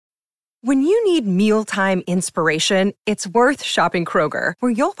When you need mealtime inspiration, it's worth shopping Kroger,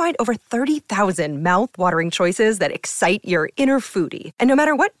 where you'll find over 30,000 mouth-watering choices that excite your inner foodie. And no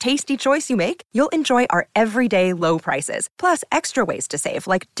matter what tasty choice you make, you'll enjoy our everyday low prices, plus extra ways to save,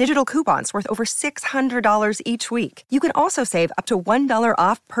 like digital coupons worth over $600 each week. You can also save up to $1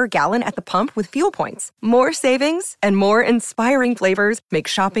 off per gallon at the pump with fuel points. More savings and more inspiring flavors make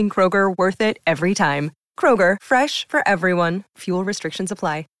shopping Kroger worth it every time. Kroger, fresh for everyone. Fuel restrictions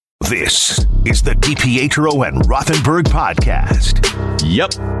apply. This is the DiPietro and Rothenberg podcast.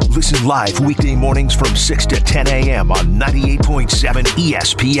 Yep. Listen live weekday mornings from 6 to 10 a.m. on 98.7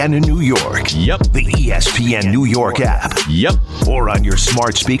 ESPN in New York. Yep. The ESPN New York app. Yep. Or on your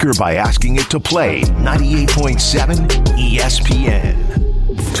smart speaker by asking it to play 98.7 ESPN.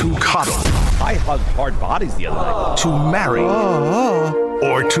 To cuddle. I hugged hard bodies the other night. To marry.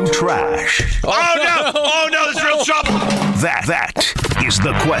 Or to trash. Oh, no! Oh, no, there's real trouble! That is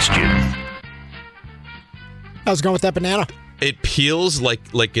the question. I was going with that banana. It peels like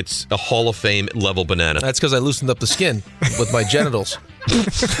it's a Hall of Fame level banana. That's because I loosened up the skin with my genitals.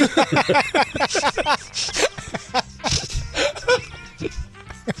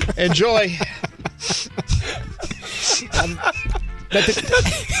 Enjoy.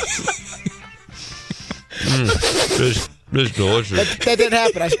 It's delicious. That didn't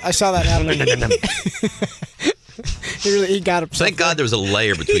happen. I saw that happen. He got himself. Thank God there was a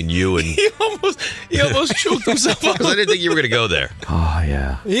layer between you and... He almost choked himself up. Because I didn't think you were going to go there. Oh,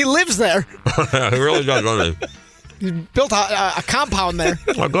 yeah. He lives there. He really does, doesn't he? He built a compound there.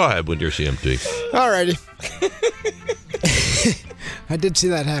 Well, go ahead with your CMT. Alrighty. I did see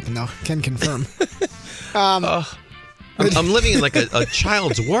that happen, though. Can confirm. I'm living in like a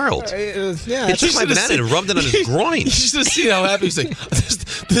child's world. Yeah, He took my banana and rubbed it on his groin. You should have seen how happy he's like,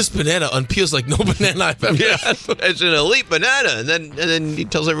 this banana unpeels like no banana I've ever had. It's an elite banana. And then he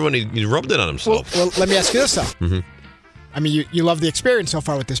tells everyone he rubbed it on himself. Well, let me ask you this, though. Mm-hmm. I mean, you love the experience so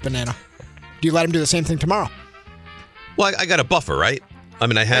far with this banana. Do you let him do the same thing tomorrow? Well, I got a buffer, right? I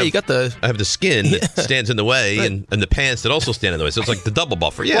mean, I have the skin that stands in the way and the pants that also stand in the way. So it's like the double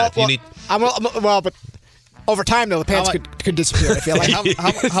buffer. Yeah, Well, but over time, though, the pants could disappear, I feel like.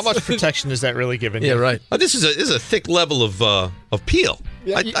 How much protection is that really giving you? Yeah, right. This is a thick level of peel.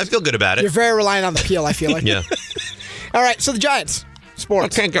 Yeah, I feel good about it. You're very reliant on the peel, I feel like. Yeah. All right, so the Giants.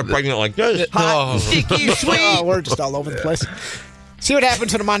 Sports. I can't get pregnant like this. Hot, sticky, sweet. Oh, we're just all over the place. See what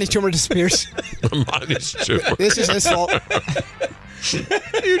happens when Amani Toomer disappears. Amani's tumor. This is his fault.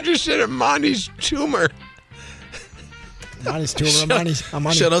 You just said Amani's tumor. Amani's Toomer.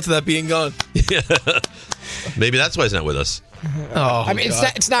 Amani. Shout out to that being gone. Yeah. Maybe that's why he's not with us. Oh, I mean,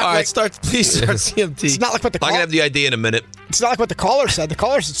 it's not all like... right, please start CMT. It's not like what the I can have the idea in a minute. It's not like what the caller said. The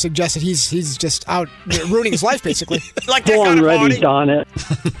caller suggested he's just out ruining his life, basically. Like Born ready, darn it.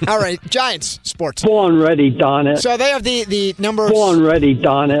 All right, Giants, sports. Born ready, darn it. So they have the numbers... Born ready,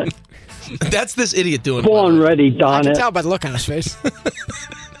 darn it. That's this idiot doing. Born ready, darn I can it. tell by the look on his face.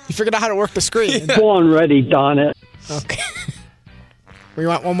 He figured out how to work the screen. Born ready, darn it. Okay. We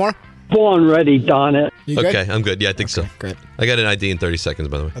want one more? Born ready, darn it. You good? Okay, I'm good. Yeah, I think so. Great. I got an ID in 30 seconds,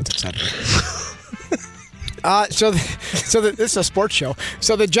 by the way. That's exciting. This is a sports show.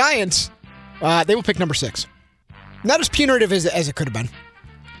 So the Giants, they will pick number 6. Not as punitive as it could have been,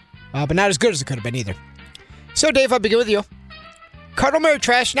 but not as good as it could have been either. So Dave, I'll begin with you. Cardinal Mary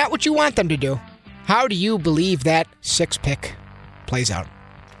Trash, not what you want them to do. How do you believe that 6th pick plays out?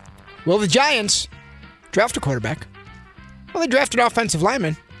 Will the Giants draft a quarterback? Will they draft an offensive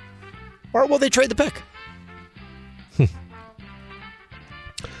lineman? Or will they trade the pick? I'm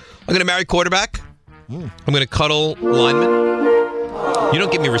going to marry quarterback. I'm going to cuddle lineman. You don't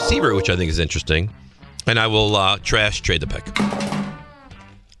give me receiver, which I think is interesting. And I will trade the pick.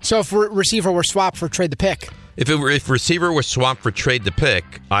 So if receiver were swapped for trade the pick? If receiver were swapped for trade the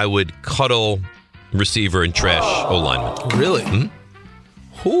pick, I would cuddle receiver and trash O-lineman. Really?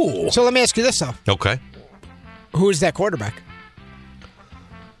 Mm-hmm. Ooh. So let me ask you this, though. Okay. Who is that quarterback?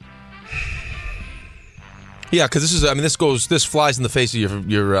 Yeah, because this flies in the face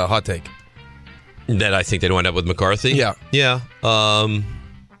of your hot take. That I think they'd wind up with McCarthy? Yeah. Yeah.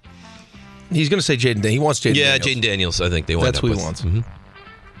 He's going to say Jaden Daniels. He wants Jaden Daniels. Yeah, Jaden Daniels, I think they wind That's up who with. he wants.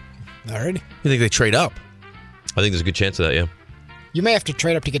 Mm-hmm. All right. You think they trade up? I think there's a good chance of that, yeah. You may have to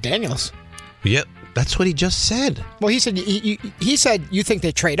trade up to get Daniels. Yeah, that's what he just said. Well, he said he said you think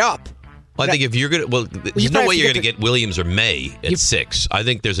they trade up. Well, I think if you're going to... there's no way you're going to get Williams or May at 6. I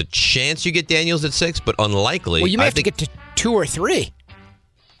think there's a chance you get Daniels at 6, but unlikely. Well, you may have to get to 2 or 3.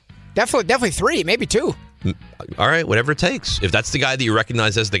 Definitely 3, maybe 2. All right, whatever it takes. If that's the guy that you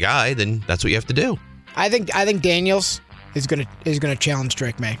recognize as the guy, then that's what you have to do. I think Daniels is gonna challenge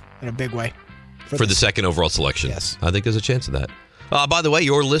Drake May in a big way for the second overall selection. Yes. I think there's a chance of that. By the way,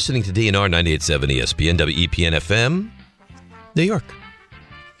 you're listening to DNR 98.7 ESPN, WEPN FM, New York.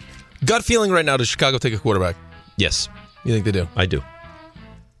 Gut feeling right now, does Chicago take a quarterback? Yes. You think they do? I do.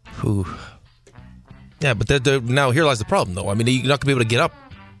 Whew. Yeah, but now here lies the problem, though. I mean, you're not going to be able to get up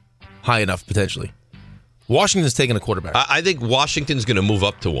high enough, potentially. Washington's taking a quarterback. I think Washington's going to move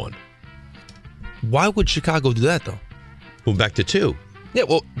up to 1. Why would Chicago do that, though? Move back to 2. Yeah,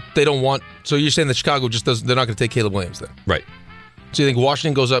 well, they don't want... So you're saying that Chicago just doesn't... They're not going to take Caleb Williams, then? Right. So you think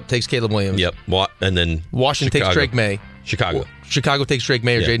Washington goes up, takes Caleb Williams? Yep. And then Washington Chicago. takes Drake May. Chicago. Chicago takes Drake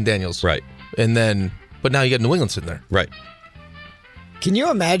May or Jaden Daniels. Right. And then... But now you got New England sitting there. Right. Can you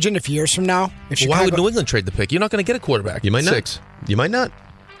imagine if years from now, if Chicago... Why would New England trade the pick? You're not going to get a quarterback. You might not. 6. You might not.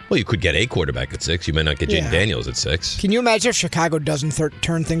 Well, you could get a quarterback at 6. You might not get Jaden Daniels at 6. Can you imagine if Chicago doesn't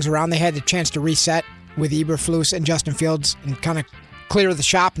turn things around? They had the chance to reset with Eberflus and Justin Fields and kind of clear the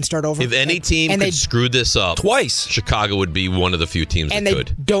shop and start over. If any team could screw this up twice, Chicago would be one of the few teams that could. And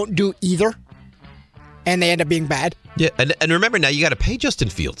they don't do either, and they end up being bad. Yeah, and remember now, you got to pay Justin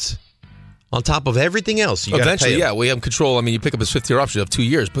Fields on top of everything else. You Eventually, gotta pay him. we have control. I mean, you pick up his 5th-year option, you have 2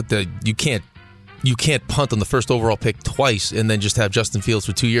 years, but you can't punt on the first overall pick twice and then just have Justin Fields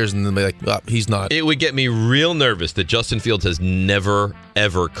for 2 years and then be like, he's not. It would get me real nervous that Justin Fields has never,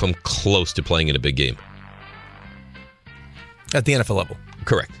 ever come close to playing in a big game. At the NFL level.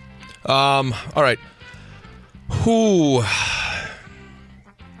 Correct. All right. I'm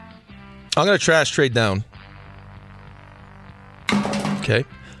going to trash trade down. Okay.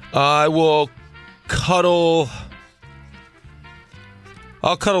 I will cuddle.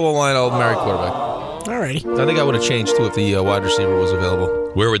 I'll cuddle a line. I'll marry quarterback. All righty. I think I would have changed, too, if the wide receiver was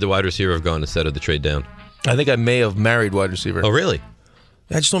available. Where would the wide receiver have gone instead of the trade down? I think I may have married wide receiver. Oh, really?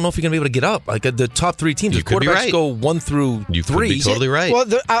 I just don't know if you're going to be able to get up. Like the top 3 teams, You if could be quarterbacks right. go 1 through 3. You could be totally right. Well,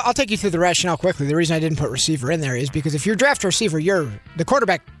 I'll take you through the rationale quickly. The reason I didn't put receiver in there is because if you draft a receiver, the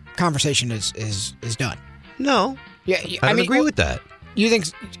quarterback conversation is done. No. Yeah, I don't agree with that. You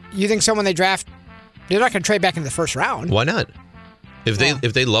think someone they draft, they're not going to trade back into the first round? Why not? If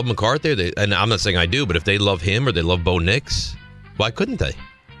they love McCarthy, and I'm not saying I do, but if they love him or they love Bo Nix, why couldn't they?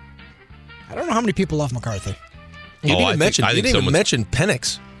 I don't know how many people love McCarthy. You didn't even mention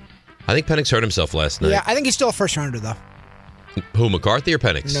Penix. I think Penix hurt himself last night. Yeah, I think he's still a first rounder though. Who, McCarthy or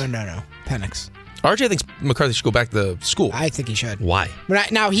Penix? No, Penix. RJ thinks McCarthy should go back to school. I think he should. Why?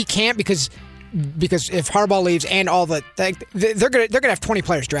 Now he can't because if Harbaugh leaves and all they're gonna have 20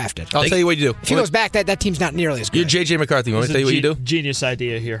 players drafted. I'll tell you what you do. If he goes back, that team's not nearly as good. You're JJ McCarthy. You want me to tell you what you do? Genius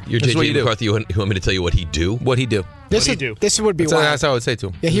idea here. You're JJ McCarthy. You want me to tell you what he do? What he do? This would be wild. That's how I would say to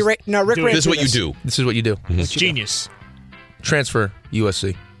him. Yeah, Rick ran This is through what you do. This is what you do. It's genius. Transfer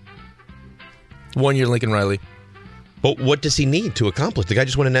USC. 1 year Lincoln Riley. But what does he need to accomplish? The guy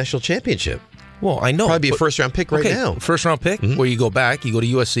just won a national championship. Well, I know. Probably be a first-round pick right now. First-round pick, where you go back, you go to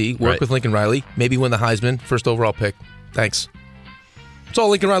USC, work with Lincoln Riley, maybe win the Heisman, first overall pick. Thanks. That's all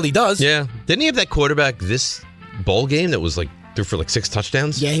Lincoln Riley does. Yeah. Didn't he have that quarterback this bowl game that was threw for 6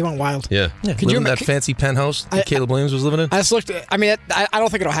 touchdowns? Yeah, he went wild. Yeah. Could you that fancy penthouse that Caleb Williams was living in? I just looked. I mean, I don't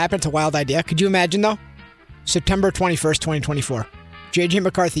think it'll happen. It's a wild idea. Could you imagine though? September 21st, 2024. JJ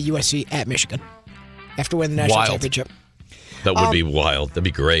McCarthy, USC at Michigan, after winning the national championship. That would be wild. That'd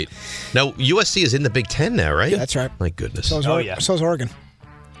be great. Now, USC is in the Big Ten now, right? Yeah, that's right. My goodness. So is Oregon.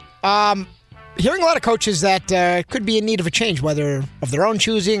 Hearing a lot of coaches that could be in need of a change, whether of their own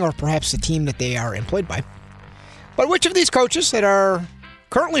choosing or perhaps the team that they are employed by. But which of these coaches that are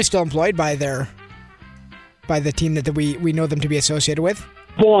currently still employed by the team that we know them to be associated with?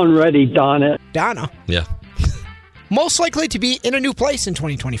 Born ready, Donna. Yeah. Most likely to be in a new place in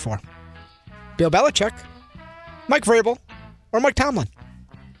 2024. Bill Belichick, Mike Vrabel, or Mike Tomlin?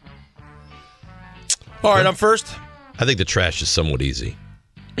 All right, I'm first. I think the trash is somewhat easy.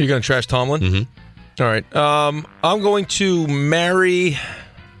 You're going to trash Tomlin? Mm-hmm. All right. I'm going to marry...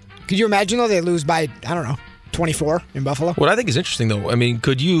 Could you imagine, though, they lose by, 24 in Buffalo? What I think is interesting, though, I mean,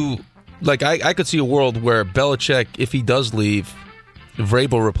 could you... I could see a world where Belichick, if he does leave,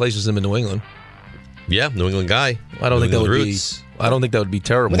 Vrabel replaces him in New England. Yeah, New England guy. I don't think that would be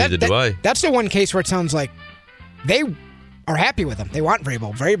terrible. Neither do I. That's the one case where it sounds like they are happy with him. They want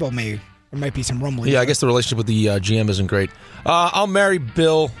Vrabel. Vrabel there might be some rumbling. Yeah, I guess the relationship with the GM isn't great. I'll marry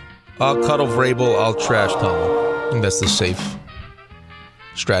Bill. I'll cuddle Vrabel. I'll trash Tomlin. I think that's the safe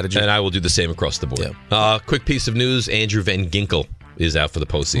strategy. And I will do the same across the board. Yeah. Quick piece of news. Andrew Van Ginkel is out for the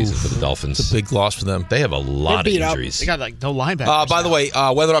postseason for the Dolphins. It's a big loss for them. They have a lot of injuries. They got no linebackers. By the way,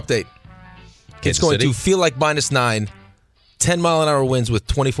 weather update. It's going to feel like -9, 10-mile-an-hour winds with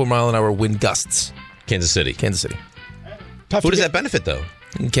 24-mile-an-hour wind gusts. Kansas City. Tough Who to does get, that benefit, though?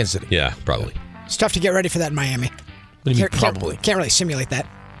 Kansas City. Yeah, probably. It's tough to get ready for that in Miami. What do you mean, probably? Can't really simulate that.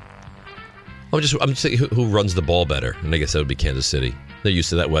 I'm just saying who runs the ball better, and I guess that would be Kansas City. They're used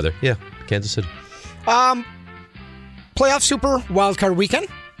to that weather. Yeah, Kansas City. Playoff Super Wildcard Weekend.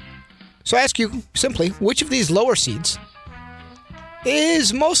 So I ask you simply, which of these lower seeds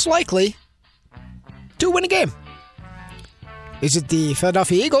is most likely to win a game? Is it the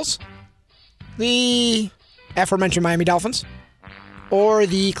Philadelphia Eagles, the aforementioned Miami Dolphins, or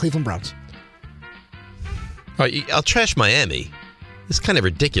the Cleveland Browns? All right, I'll trash Miami. It's kind of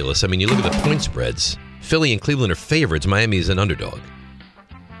ridiculous. I mean, you look at the point spreads. Philly and Cleveland are favorites. Miami is an underdog.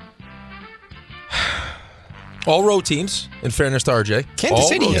 All road teams, in fairness to RJ. Kansas All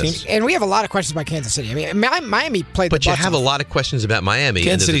City road is. teams. And we have a lot of questions about Kansas City. I mean, Miami played But the you butts have a off. lot of questions about Miami,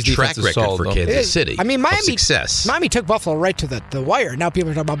 Kansas and there's City's a track defense is record solid, for though. Kansas It is. City. I mean, of success. Miami took Buffalo right to the wire. Now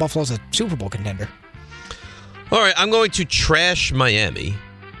people are talking about Buffalo as a Super Bowl contender. All right, I'm going to trash Miami.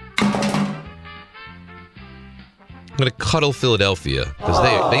 I'm going to cuddle Philadelphia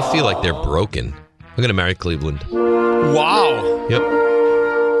because they feel like they're broken. I'm going to marry Cleveland. Wow. Yep.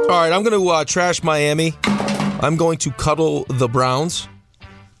 All right, I'm going to trash Miami. I'm going to cuddle the Browns.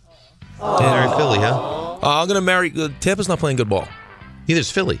 Marry Philly, huh? I'm going to marry... Tampa's not playing good ball. Neither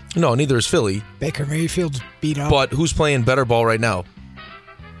is Philly. No, neither is Philly. Baker Mayfield's beat up. But who's playing better ball right now?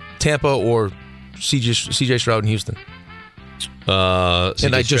 Tampa or CJ Stroud in Houston?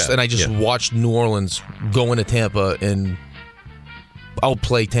 CJ I just Yeah. watched New Orleans go into Tampa and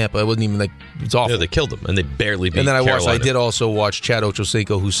outplay Tampa. It wasn't even like it's awful. Yeah, they killed them, and they barely beat And then I Carolina. did also watch Chad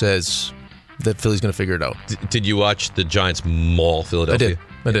Ochocinco, who says that Philly's going to figure it out. Did you watch the Giants maul Philadelphia?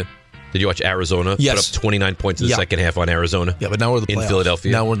 I did. Did you watch Arizona Yes. put up 29 points in the Yeah. second half on Arizona? Yeah, but now we're in the playoffs. In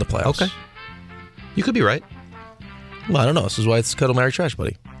Philadelphia? Now we're in the playoffs. Okay. You could be right. Well, I don't know. This is why it's Cuddle Mary Trash,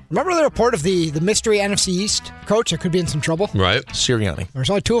 buddy. Remember the report of the mystery NFC East coach that could be in some trouble? Right. Sirianni. There's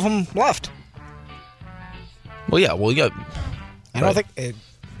only 2 of them left. Well, yeah. I don't think...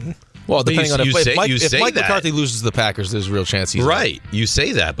 Well, depending on if Mike that. McCarthy loses to the Packers, there's a real chance he's Right. You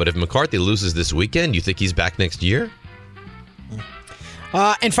say that, but if McCarthy loses this weekend, you think he's back next year?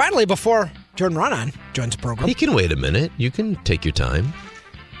 And finally, before Jordan Raanan joins the program... He can wait a minute. You can take your time.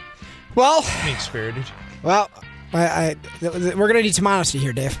 Well... Mean-spirited. Well, we're going to need some honesty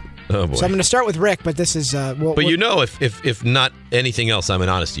here, Dave. Oh, boy. So I'm going to start with Rick, but this is... But you know, if not anything else, I'm an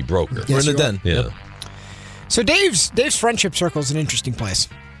honesty broker. We're in the you den. Yeah. Yep. So Dave's friendship circle is an interesting place.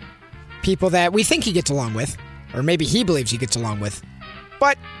 People that we think he gets along with, or maybe he believes he gets along with,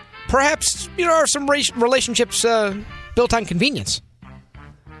 but perhaps are some relationships built on convenience.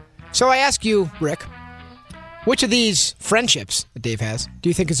 So I ask you, Rick, which of these friendships that Dave has do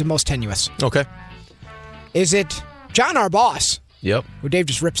you think is the most tenuous? Okay. Is it John, our boss, Yep. who Dave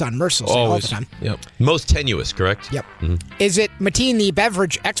just rips on mercilessly all the time? Yep. Most tenuous, correct? Yep. Is it Mateen, the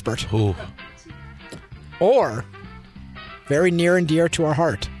beverage expert, Ooh. or very near and dear to our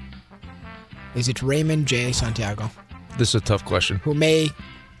heart? Is it Raymond J. Santiago, This is a tough question. who may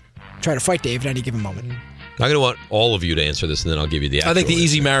try to fight Dave at any given moment? I'm going to want all of you to answer this, and then I'll give you the actual I think the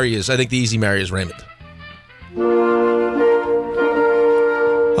easy answer. marry is Raymond.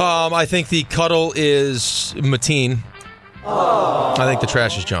 I think the cuddle is Mateen. I think the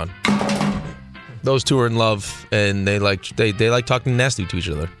trash is John. Those two are in love, and they like talking nasty to each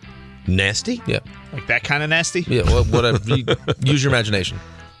other. Nasty? Yeah. Like that kind of nasty? Yeah, whatever. Use your imagination.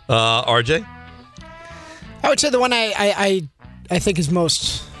 RJ? I would say the one I think is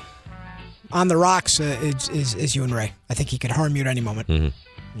most on the rocks is you and Ray. I think he could harm you at any moment.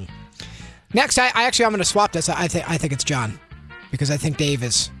 Mm-hmm. Next, I'm going to swap this. I think it's John, because I think Dave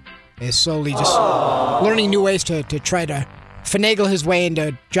is slowly just learning new ways to try to finagle his way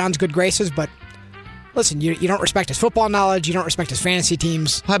into John's good graces. But listen, you don't respect his football knowledge. You don't respect his fantasy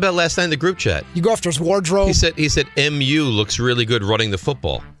teams. How about last night in the group chat? You go after his wardrobe. He said MU looks really good running the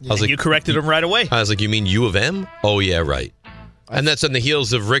football. I was like, You corrected him right away. I was like, you mean U of M? Oh yeah, right. And that's on the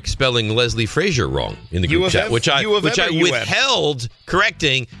heels of Rick spelling Leslie Frazier wrong in the U group of chat, M? which I U of M or UM? withheld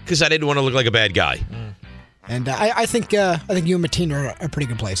correcting because I didn't want to look like a bad guy. And I think you and Mateen are a pretty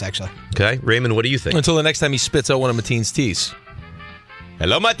good place, actually. Okay, Raymond, what do you think? Until the next time he spits out one of Mateen's teas.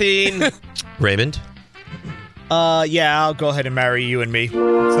 Hello, Martin. Raymond? Yeah, I'll go ahead and marry you and me. It's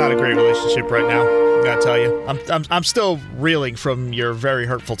not a great relationship right now. I gotta tell you, I'm still reeling from your very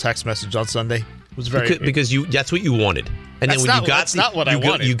hurtful text message on Sunday. It was very because that's what you wanted, and That's then when not- you got that's not what I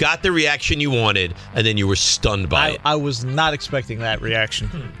wanted. you got the reaction you wanted, and then you were stunned by it. I was not expecting that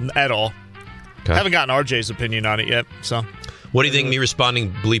reaction at all. Okay. I haven't gotten RJ's opinion on it yet. So, What do you think me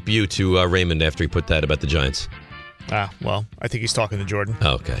responding bleep you to Raymond after he put that about the Giants? well, I think he's talking to Jordan.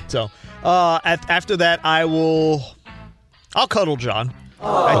 Oh, okay. So, after that, I will I'll cuddle John.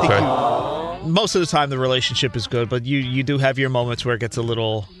 I think most of the time the relationship is good, but you do have your moments where it gets a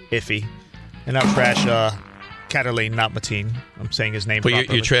little iffy. And I'll trash Cataline, not Mateen. I'm saying his name properly.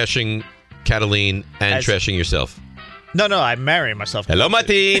 But you're trashing Cataline and trashing yourself. No, I'm marrying myself. Hello,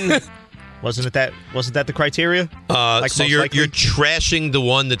 Mateen. Wasn't that the criteria? So you're trashing the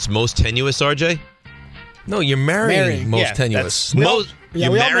one that's most tenuous, RJ? No, you're marrying most tenuous.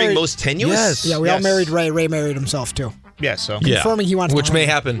 You're marrying most tenuous? Yes. Yeah, we all married Ray. Ray married himself, too. Yeah, so. Confirming he wants Which may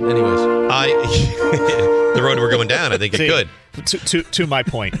happen, anyways. The road we're going down, I think it could. To my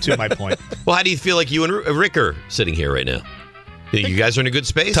point. Well, how do you feel like you and Rick are sitting here right now? You guys are in a good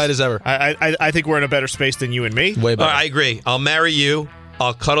space? Tight as ever. I think we're in a better space than you and me. Way better. I agree. I'll marry you.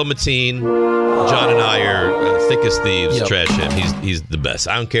 I'll cuddle Mateen. John and I are thick as thieves. Yep. Trash him. He's the best.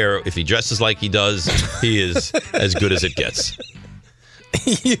 I don't care if he dresses like he does. He is as good as it gets.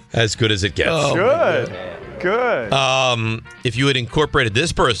 As good as it gets. Oh, Good. If you had incorporated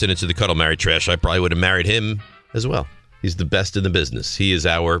this person into the cuddle marry trash, I probably would have married him as well. He's the best in the business. He is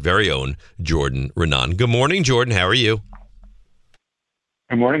our very own Jordan Raanan. Good morning, Jordan. How are you?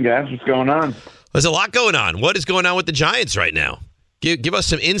 Good morning, guys. What's going on? There's a lot going on. What is going on with the Giants right now? Give us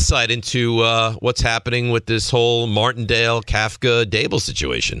some insight into what's happening with this whole Martindale, Kafka, Dable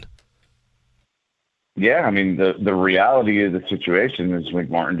situation. Yeah, I mean, the reality of the situation is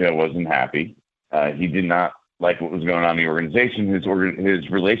Wink Martindale wasn't happy. He did not like what was going on in the organization. His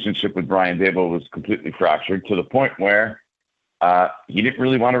relationship with Brian Dable was completely fractured to the point where he didn't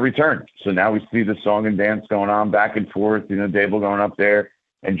really want to return. So now we see the song and dance going on back and forth. Dable going up there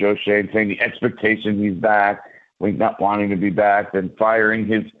and Joe Shade saying the expectation he's back, Wink not wanting to be back, then firing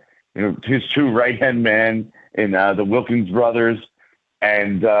his two right-hand men in the Wilkins brothers.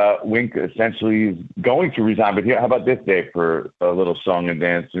 And Wink essentially is going to resign. But how about this, Dave, for a little song and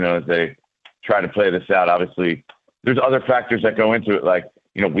dance, as they try to play this out? Obviously, there's other factors that go into it, like,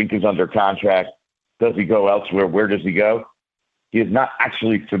 Wink is under contract. Does he go elsewhere? Where does he go? He has not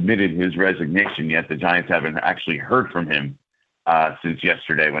actually submitted his resignation yet. The Giants haven't actually heard from him since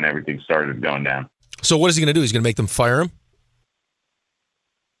yesterday when everything started going down. So what is he going to do? He's going to make them fire him?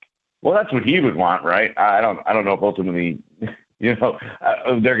 Well, that's what he would want, right? I don't know if ultimately, they're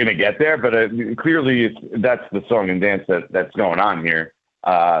going to get there, but clearly that's the song and dance that's going on here.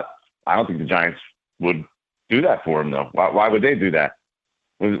 I don't think the Giants would do that for him, though. Why would they do that?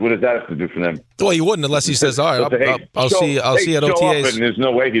 What does that have to do for them? Well, you wouldn't unless he says, "All right, I'll see you at OTAs." And there's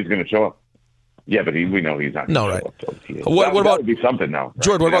no way he's going to show up. Yeah, but we know he's not going to show up to OTAs. What about, that would be something now? Right?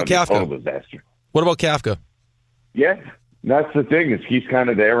 Jordan, what about Kafka? Total disaster. What about Kafka? Yeah, that's the thing, is he's kind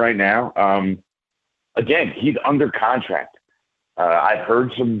of there right now. Again, he's under contract. I've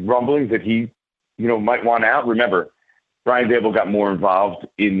heard some rumblings that he, might want out. Remember, Brian Dable got more involved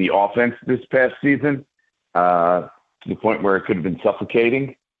in the offense this past season, to the point where it could have been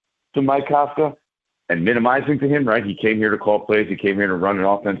suffocating to Mike Kafka and minimizing to him, right? He came here to call plays. He came here to run an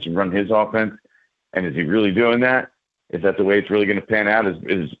offense and run his offense. And is he really doing that? Is that the way it's really going to pan out?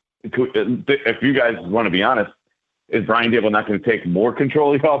 If you guys want to be honest, is Brian Dable not going to take more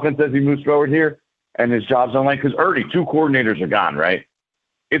control of the offense as he moves forward here? And his job's on line? Because already 2 coordinators are gone, right?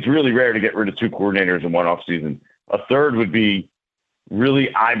 It's really rare to get rid of 2 coordinators in one offseason. A third would be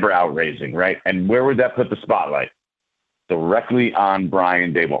really eyebrow-raising, right? And where would that put the spotlight? Directly on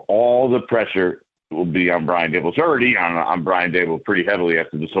Brian Dable. All the pressure will be on Brian Dable. It's already on Brian Dable pretty heavily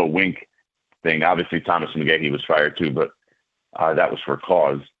after this whole Wink thing. Obviously, Thomas McGahee was fired too, but that was for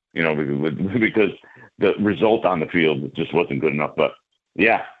cause, because the result on the field just wasn't good enough. But,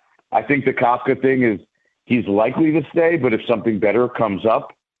 yeah, I think the Kafka thing is he's likely to stay, but if something better comes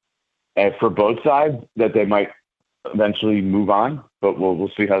up for both sides, that they might eventually move on. But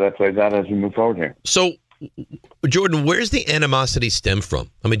we'll see how that plays out as we move forward here. So, Jordan, where's the animosity stem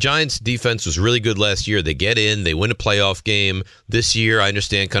from? I mean, Giants defense was really good last year. They get in, they win a playoff game. This year, I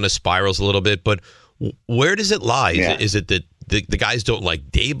understand, kind of spirals a little bit, but where does it lie? Yeah. Is it that the guys don't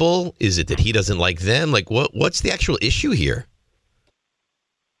like Dable? Is it that he doesn't like them? Like, what's the actual issue here?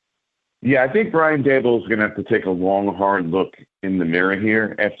 Yeah, I think Brian Dable is going to have to take a long, hard look in the mirror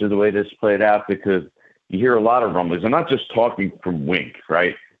here after the way this played out, because you hear a lot of rumblings. I'm not just talking from Wink,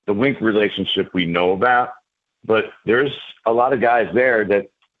 right? The Wink relationship we know about, but there's a lot of guys there that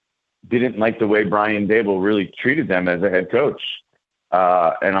didn't like the way Brian Dable really treated them as a head coach.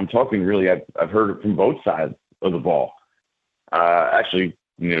 And I'm talking really, I've heard it from both sides of the ball. Actually,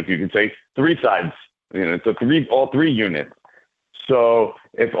 if you can say 3 sides, it's all 3 units. So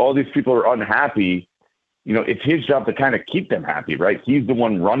if all these people are unhappy, it's his job to kind of keep them happy, right? He's the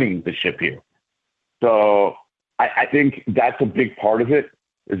one running the ship here. So I think that's a big part of it.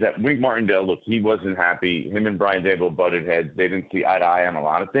 is that Wink Martindale, look, he wasn't happy. Him and Brian Daboll butted heads. They didn't see eye to eye on a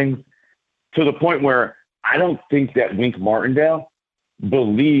lot of things, to the point where I don't think that Wink Martindale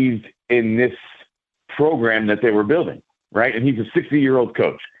believed in this program that they were building, right? And he's a 60-year-old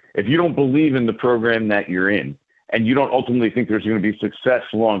coach. If you don't believe in the program that you're in and you don't ultimately think there's going to be success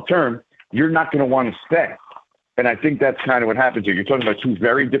long-term, you're not going to want to stay. And I think that's kind of what happens here. You're talking about two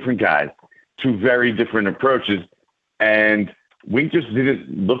very different guys, two very different approaches. And Wink just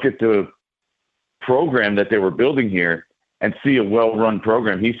didn't look at the program that they were building here and see a well-run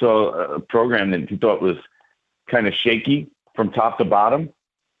program. He saw a program that he thought was kind of shaky from top to bottom.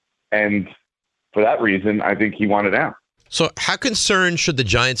 And for that reason, I think he wanted out. So how concerned should the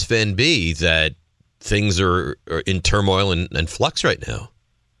Giants fan be that things are in turmoil and flux right now?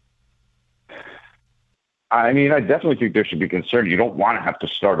 I mean, I definitely think there should be concern. You don't want to have to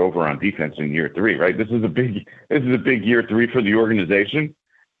start over on defense in year 3, right? This is a big year 3 for the organization.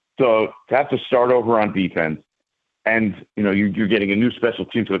 So to have to start over on defense, and you're getting a new special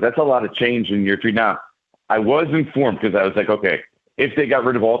team to it. That's a lot of change in year 3. Now, I was informed because I was like, okay, if they got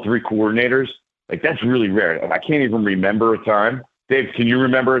rid of all 3 coordinators, like that's really rare. I can't even remember a time. Dave, can you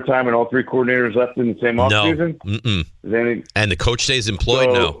remember a time when all 3 coordinators left in the same offseason? No. And the coach stays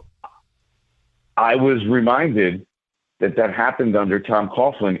employed? No. I was reminded that happened under Tom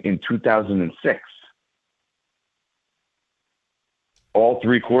Coughlin in 2006. All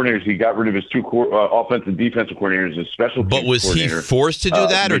 3 coordinators, he got rid of his 2 offensive and defensive coordinators and special teams. But was he forced to do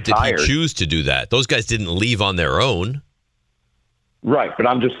that, or retired. did he choose to do that? Those guys didn't leave on their own. Right, but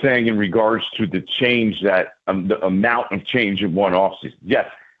I'm just saying in regards to the change that the amount of change in one offseason. Yes,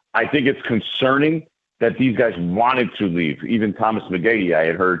 I think it's concerning that these guys wanted to leave. Even Thomas McGahee, I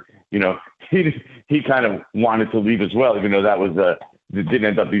had heard, he kind of wanted to leave as well, even though that didn't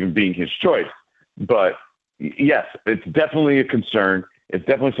end up even being his choice. But yes, it's definitely a concern. It's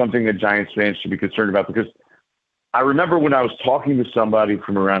definitely something that Giants fans should be concerned about, because I remember when I was talking to somebody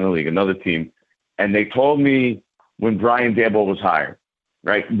from around the league, another team, and they told me when Brian Daboll was hired,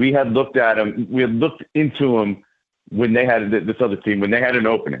 right? We had looked at him. We had looked into him when they had this other team, when they had an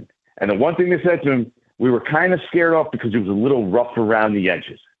opening. And the one thing they said to him, we were kind of scared off because he was a little rough around the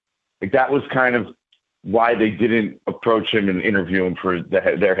edges. Like that was kind of why they didn't approach him and interview him for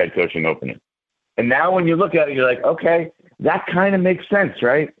their head coaching opening. And now when you look at it, you're like, okay, that kind of makes sense,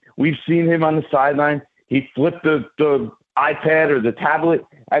 right? We've seen him on the sideline. He flipped the iPad or the tablet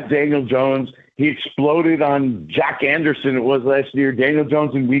at Daniel Jones. He exploded on Jack Anderson, it was last year. Daniel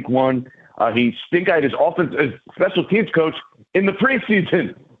Jones in week 1. He stink-eyed his special teams coach in the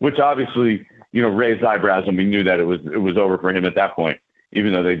preseason, which obviously, raised eyebrows, and we knew that it was over for him at that point,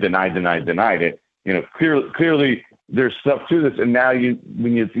 even though they denied it. Clearly there's stuff to this. And now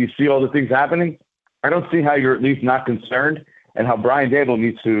when you see all the things happening, I don't see how you're at least not concerned, and how Brian Daboll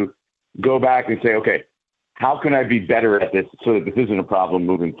needs to go back and say, okay, how can I be better at this so that this isn't a problem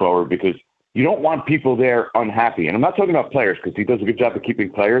moving forward? Because you don't want people there unhappy. And I'm not talking about players, because he does a good job of keeping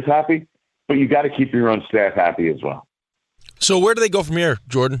players happy, but you got to keep your own staff happy as well. So where do they go from here,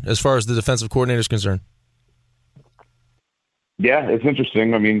 Jordan, as far as the defensive coordinator is concerned? Yeah, it's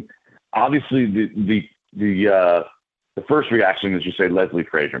interesting. I mean, obviously the first reaction is you say Leslie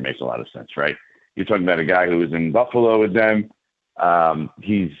Frazier makes a lot of sense, right? You're talking about a guy who was in Buffalo with them.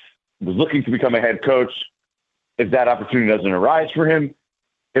 He was looking to become a head coach. If that opportunity doesn't arise for him,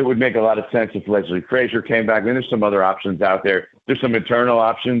 it would make a lot of sense if Leslie Frazier came back. Then there's some other options out there. There's some internal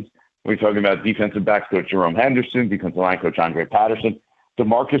options. We're talking about defensive backs coach Jerome Henderson, defensive line coach Andre Patterson,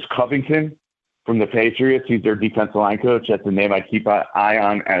 DeMarcus Covington from the Patriots. He's their defensive line coach. That's the name I keep an eye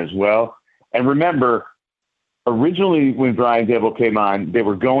on as well. And remember, originally when Brian Daboll came on, they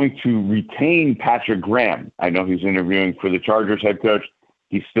were going to retain Patrick Graham. I know he's interviewing for the Chargers head coach.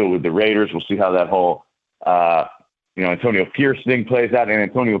 He's still with the Raiders. We'll see how that whole Antonio Pierce thing plays out. And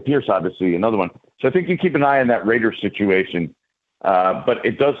Antonio Pierce, obviously, another one. So I think you keep an eye on that Raiders situation. But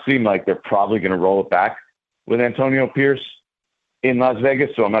it does seem like they're probably going to roll it back with Antonio Pierce in Las Vegas.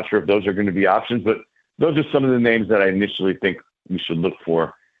 So I'm not sure if those are going to be options, but those are some of the names that I initially think we should look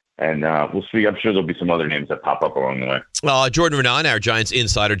for. And we'll see. I'm sure there'll be some other names that pop up along the way. Jordan Raanan, our Giants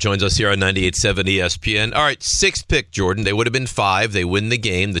insider, joins us here on 98.7 ESPN. All right, 6th pick, Jordan. They would have been 5. They win the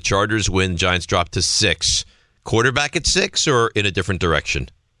game. The Chargers win. Giants drop to 6. Quarterback at 6 or in a different direction?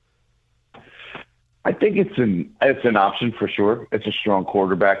 I think it's an option for sure. It's a strong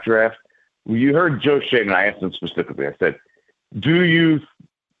quarterback draft. You heard Joe Shane, and I asked him specifically. I said,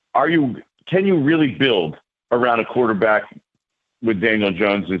 can you really build around a quarterback with Daniel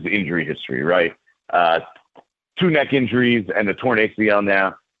Jones' injury history, right? 2 neck injuries and a torn ACL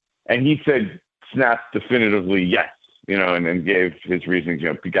now. And he said, snap definitively, yes. and then gave his reasons.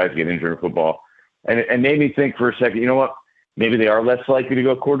 Guys get injured in football, and it made me think for a second. You know what? Maybe they are less likely to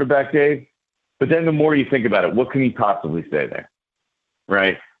go quarterback, Dave. But then the more you think about it, what can he possibly say there,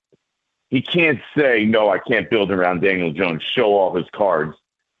 right? He can't say, no, I can't build around Daniel Jones, show all his cards,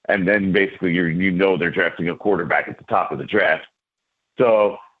 and then basically they're drafting a quarterback at the top of the draft.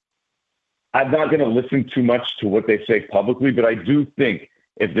 So I'm not going to listen too much to what they say publicly, but I do think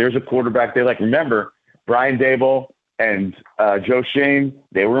if there's a quarterback they like, remember, Brian Daboll and Joe Shane,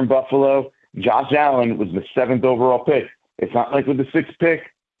 they were in Buffalo. Josh Allen was the 7th overall pick. It's not like with the 6th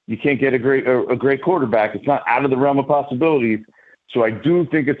pick, you can't get a great quarterback. It's not out of the realm of possibilities. So I do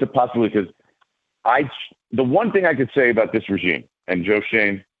think it's a possibility because the one thing I could say about this regime and Joe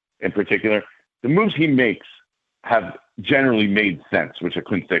Shane in particular, the moves he makes have generally made sense, which I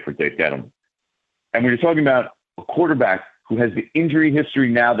couldn't say for Dave Gettleman. And when you're talking about a quarterback who has the injury history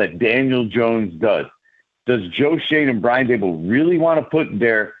now that Daniel Jones does Joe Shane and Brian Daboll really want to put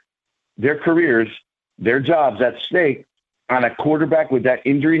their careers, their jobs at stake on a quarterback with that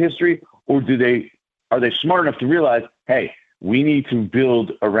injury history, or are they smart enough to realize, hey, we need to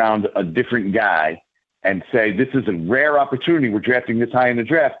build around a different guy and say this is a rare opportunity. We're drafting this high in the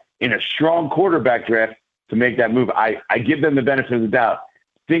draft in a strong quarterback draft to make that move. I give them the benefit of the doubt,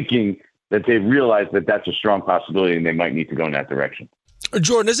 thinking that they realize that that's a strong possibility and they might need to go in that direction.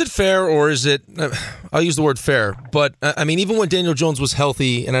 Jordan, is it fair or is it, I'll use the word fair, but I mean, even when Daniel Jones was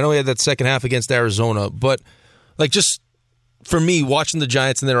healthy, and I know he had that second half against Arizona, but just for me, watching the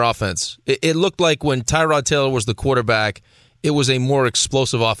Giants and their offense, it looked like when Tyrod Taylor was the quarterback, it was a more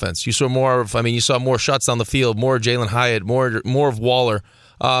explosive offense. You saw more shots down the field, more Jalen Hyatt, more of Waller.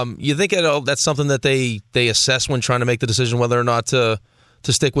 You think that's something that they assess when trying to make the decision whether or not to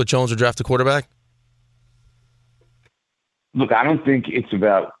stick with Jones or draft a quarterback? Look, I don't think it's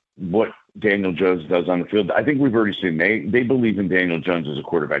about what Daniel Jones does on the field. I think we've already seen they believe in Daniel Jones as a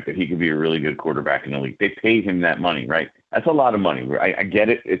quarterback, that he could be a really good quarterback in the league. They paid him that money, right? That's a lot of money. I get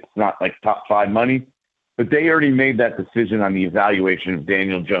it. It's not like top 5 money, but they already made that decision on the evaluation of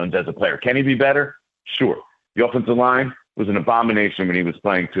Daniel Jones as a player. Can he be better? Sure. The offensive line was an abomination when he was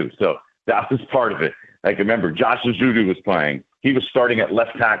playing too. So that was part of it. Like, remember, Josh Azudu was playing. He was starting at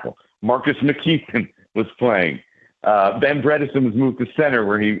left tackle. Marcus McKeithen was playing. Ben Bredesen was moved to center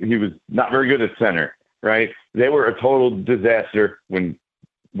where he was not very good at center, right? They were a total disaster when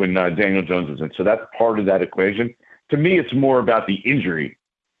Daniel Jones was in. So that's part of that equation. To me, it's more about the injury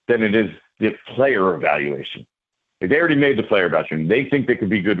than it is the player evaluation. They already made the player evaluation. They think they could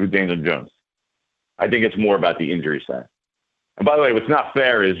be good with Daniel Jones. I think it's more about the injury side. And by the way, what's not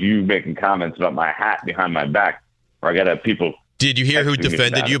fair is you making comments about my hat behind my back, where I got to have people. Did you hear who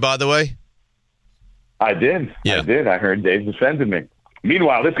defended you, by the way? I did. Yeah. I did. I heard Dave defended me.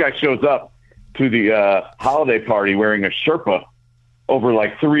 Meanwhile, this guy shows up to the holiday party wearing a Sherpa over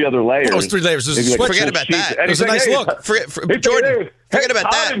like 3 other layers. Oh, it was 3 layers. Forget about that. It was a nice look. Jordan, forget about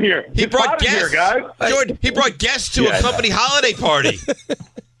that. Here. He brought guests. Here, guys. Jordan, he brought guests to a company holiday party.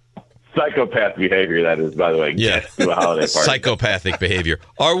 Psychopath behavior, that is, by the way. Yeah. Guests to a holiday party. Psychopathic behavior.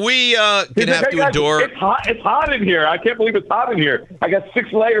 Are we going to have to endure? It's hot in here. I can't believe it's hot in here. I got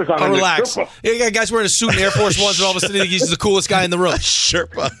 6 layers on. Relax. You got guys wearing a suit and Air Force Ones, and all of a sudden he's the coolest guy in the room.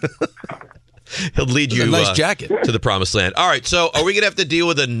 Sherpa. He'll lead you nice jacket. to the promised land. All right, so are we going to have to deal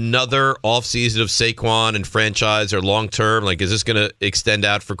with another offseason of Saquon and franchise or long-term? Like, is this going to extend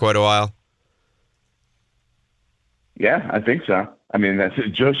out for quite a while? Yeah, I think so. I mean, that's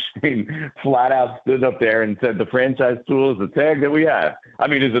Joe Shane flat out stood up there and said the franchise tool is the tag that we have. I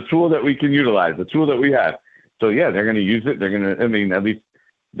mean, it's a tool that we can utilize, the tool that we have. So, yeah, they're going to use it. They're going to, at least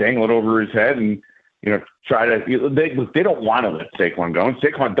dangle it over his head and, try to they don't want to let Saquon go. And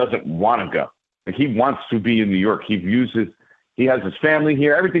Saquon doesn't want to go. Like, he wants to be in New York. He has his family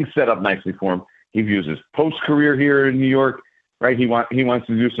here. Everything's set up nicely for him. He views his post-career here in New York, right? He wants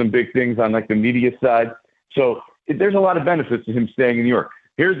to do some big things on, like, the media side. So there's a lot of benefits to him staying in New York.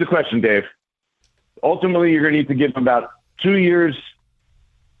 Here's the question, Dave. Ultimately, you're going to need to give him about 2 years,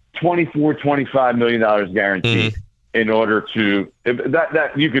 $25 million guaranteed in order to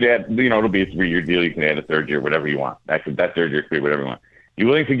that you could add. It'll be a 3-year deal. You can add a 3rd year, whatever you want. That 3rd year could be whatever you want. You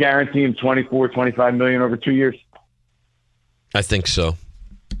willing to guarantee him $25 million over 2 years? I think so.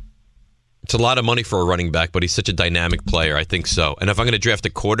 It's a lot of money for a running back, but he's such a dynamic player. I think so. And if I'm going to draft a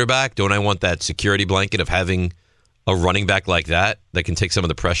quarterback, don't I want that security blanket of having a running back like that can take some of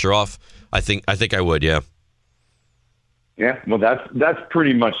the pressure off? I think I would, yeah. Yeah, well, that's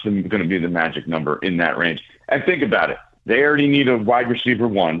pretty much going to be the magic number in that range. And think about it. They already need a wide receiver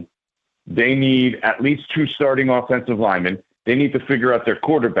 1. They need at least 2 starting offensive linemen. They need to figure out their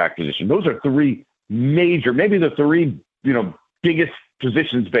quarterback position. Those are 3 major, maybe the three, biggest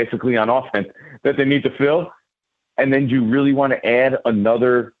positions basically on offense that they need to fill. And then do you really want to add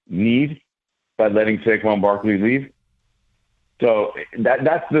another need by letting Saquon Barkley leave? So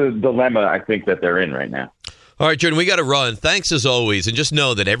that's the dilemma I think that they're in right now. All right, Jordan, we got to run. Thanks as always. And just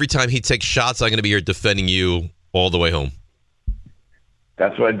know that every time he takes shots, I'm going to be here defending you all the way home.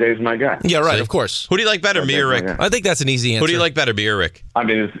 That's why Dave's my guy. Yeah, right, of course. Who do you like better, me or Rick? I think that's an easy answer. Who do you like better, me or Rick? I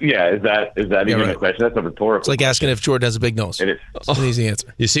mean, is that even a question? That's a rhetorical. It's like asking if Jordan has a big nose. It is. It's an easy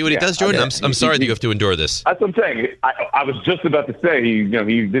answer. You see what he does, Jordan? I'm sorry that you have to endure this. That's what I'm saying. I was just about to say,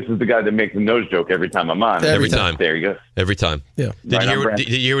 this is the guy that makes a nose joke every time I'm on. Every time. There you go. Every time. Yeah. Did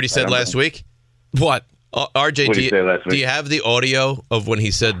you hear what he said last week? What? RJ, What did he say last week? do you have the audio of when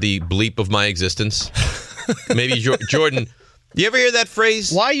he said the bleep of my existence? Maybe Jordan. Do you ever hear that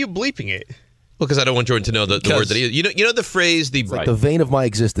phrase? Why are you bleeping it? Well, because I don't want Jordan to know the word that he. You know the phrase like the vein of my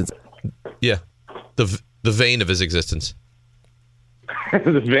existence. Yeah, the vein of his existence.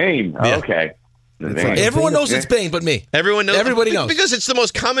 The vein. Yeah. Okay. The vein. Like, everyone knows it's Bane, but me. Everyone knows. Everybody knows because it's the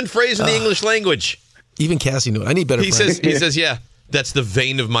most common phrase in the English language. Even Cassie knew it. I need better. He friends. says, yeah, that's the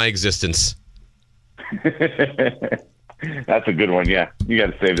vein of my existence. That's a good one. Yeah, you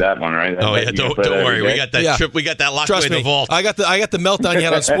got to save that one, right? Don't worry. We got that trip. We got that locked away in the vault. I got the meltdown you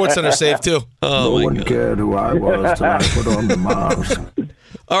had on SportsCenter saved too. No one cared who I was till I put on the miles.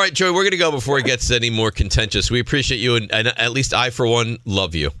 All right, Joey, we're going to go before it gets any more contentious. We appreciate you, and at least I, for one,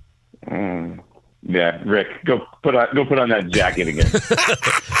 love you. Yeah, Rick, go put on that jacket again.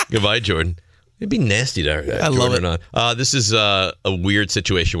 Goodbye, Jordan. It'd be nasty to I love it. Not. This is a weird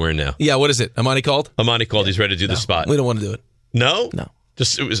situation we're in now. Yeah, what is it? Amani called? Amani called. He's ready to do the spot. We don't want to do it. No? No.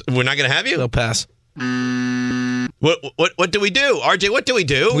 We're not going to have you? No, pass. What do we do? RJ, what do we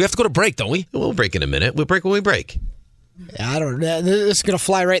do? We have to go to break, don't we? We'll break in a minute. We'll break when we break. Yeah, I don't know. This is going to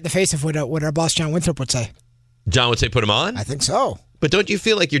fly right in the face of what our boss John Winthrop would say. John would say put him on? I think so. But don't you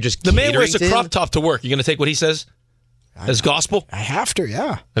feel like you're just The man wears a catering to crop him? top to work. You're going to take what he says as gospel? I have to,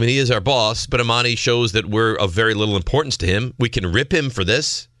 yeah. I mean, he is our boss, but Amani shows that we're of very little importance to him. We can rip him for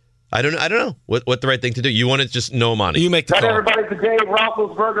this. I don't know what the right thing to do. You want to just know Amani. You make the Not call. everybody today,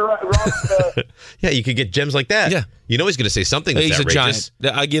 Roethlisberger. Yeah, you could get gems like that. Yeah. You know he's going to say something that's He's a outrageous.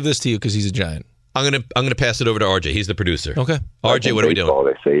 giant. I give this to you because he's a giant. I'm gonna pass it over to RJ. He's the producer. Okay. RJ, what are we doing?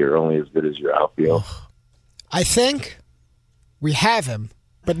 They say you're only as good as your outfield. I think we have him,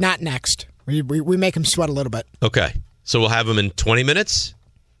 but not next. We make him sweat a little bit. Okay. So we'll have him in 20 minutes?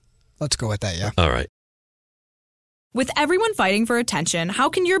 Let's go with that, yeah. All right. With everyone fighting for attention, how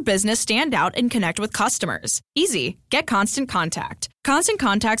can your business stand out and connect with customers? Easy. Get Constant Contact. Constant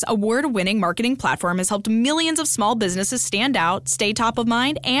Contact's award-winning marketing platform has helped millions of small businesses stand out, stay top of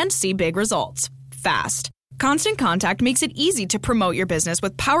mind, and see big results fast. Constant Contact makes it easy to promote your business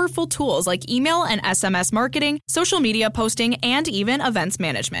with powerful tools like email and SMS marketing, social media posting, and even events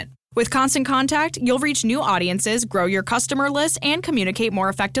management. With Constant Contact, you'll reach new audiences, grow your customer list, and communicate more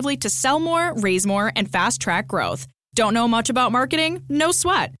effectively to sell more, raise more, and fast-track growth. Don't know much about marketing? No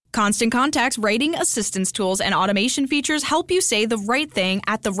sweat. Constant Contact's writing assistance tools and automation features help you say the right thing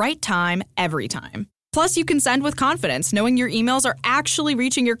at the right time, every time. Plus, you can send with confidence, knowing your emails are actually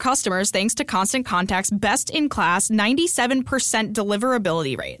reaching your customers thanks to Constant Contact's best-in-class 97%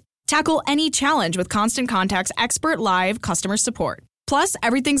 deliverability rate. Tackle any challenge with Constant Contact's expert live customer support. Plus,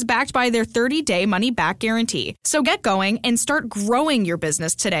 everything's backed by their 30-day money-back guarantee. So get going and start growing your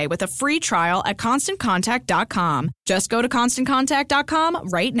business today with a free trial at ConstantContact.com. Just go to ConstantContact.com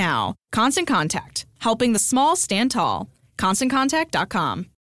right now. Constant Contact, helping the small stand tall. ConstantContact.com.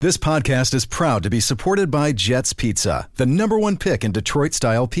 This podcast is proud to be supported by Jets Pizza, the #1 pick in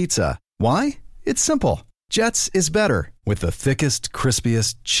Detroit-style pizza. Why? It's simple. Jets is better. With the thickest,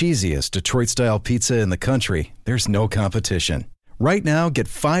 crispiest, cheesiest Detroit-style pizza in the country, there's no competition. Right now, get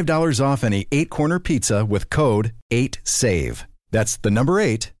 $5 off any 8-corner pizza with code 8SAVE. That's the number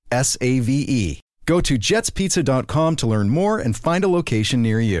 8, S-A-V-E. Go to jetspizza.com to learn more and find a location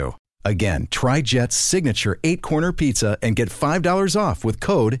near you. Again, try Jet's signature 8-corner pizza and get $5 off with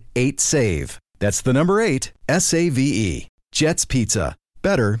code 8SAVE. That's the number 8, S-A-V-E. Jet's Pizza.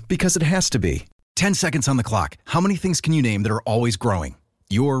 Better because it has to be. 10 seconds on the clock. How many things can you name that are always growing?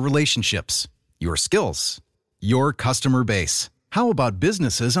 Your relationships, your skills, your customer base. How about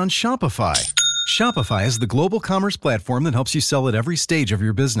businesses on Shopify? Shopify is the global commerce platform that helps you sell at every stage of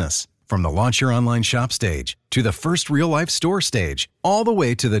your business. From the launch your online shop stage, to the first real-life store stage, all the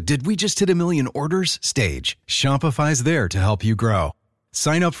way to the did we just hit a million orders stage. Shopify's there to help you grow.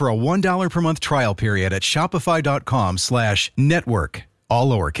 Sign up for a $1 per month trial period at shopify.com/network, all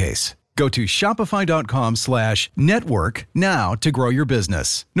lowercase. Go to shopify.com/network now to grow your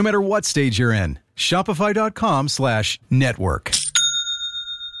business, no matter what stage you're in. Shopify.com/network.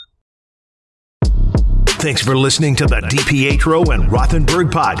 Thanks for listening to the DiPietro and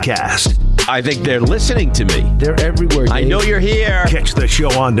Rothenberg podcast. I think they're listening to me. They're everywhere, Dave. I know you're here. Catch the show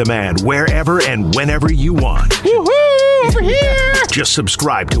on demand wherever and whenever you want. Woohoo! Over here! Just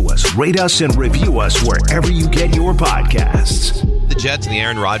subscribe to us, rate us, and review us wherever you get your podcasts. The Jets and the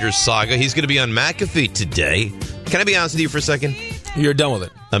Aaron Rodgers saga. He's going to be on McAfee today. Can I be honest with you for a second? You're done with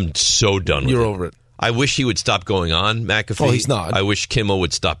it. I'm so done with it. You're over it. I wish he would stop going on McAfee. Oh, he's not. I wish Kimmel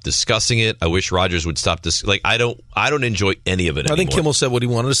would stop discussing it. I wish Rodgers would stop this. Like, I don't enjoy any of it anymore. I think Kimmel said what he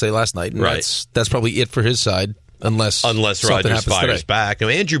wanted to say last night, and right. that's probably it for his side, unless Rodgers fires today. back. Now,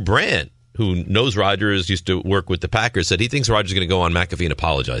 Andrew Brandt, who knows Rodgers, used to work with the Packers, said he thinks Rodgers is going to go on McAfee and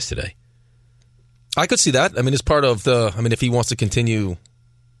apologize today. I could see that. I mean, it's part of the. I mean, if he wants to continue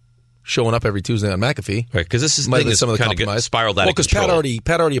showing up every Tuesday on McAfee, right? Because this is might have been some of the kind compromise. Of spiraled out of control. Because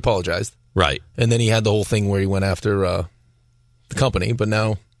Pat already apologized, right? And then he had the whole thing where he went after the company, but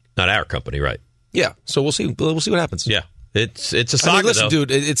now not our company, right? Yeah. So we'll see. We'll see what happens. Yeah, it's a saga. I mean, listen, though.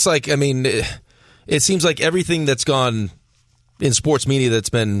 dude, it's like it seems like everything that's gone in sports media that's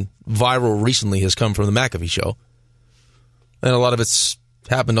been viral recently has come from the McAfee show, and a lot of it's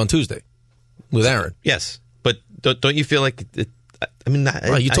happened on Tuesday with Aaron. Yes, but don't you feel like it? I mean,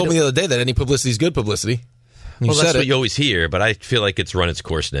 you told me the other day that any publicity is good publicity. Well, that's what you always hear, but I feel like it's run its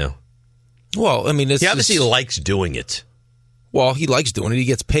course now. Well, I mean, he obviously likes doing it. Well, he likes doing it. He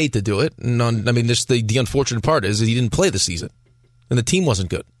gets paid to do it. And the unfortunate part is that he didn't play this season, and the team wasn't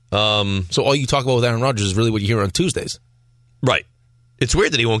good. So all you talk about with Aaron Rodgers is really what you hear on Tuesdays. Right. It's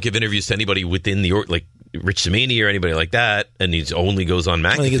weird that he won't give interviews to anybody within the like Rich Cimini or anybody like that, and he only goes on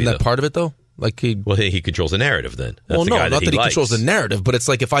McAfee. I think isn't that part of it though? Like he controls the narrative then. That's well, the no, guy not that he controls the narrative, but it's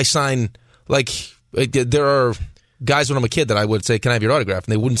like if I sign, like there are guys when I'm a kid that I would say, "Can I have your autograph?"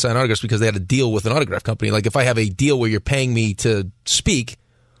 and they wouldn't sign autographs because they had a deal with an autograph company. Like if I have a deal where you're paying me to speak,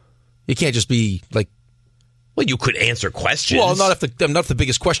 you can't just be like, well, you could answer questions. Well, not if the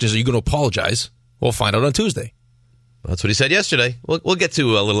biggest question is, are you going to apologize? We'll find out on Tuesday. That's what he said yesterday. We'll get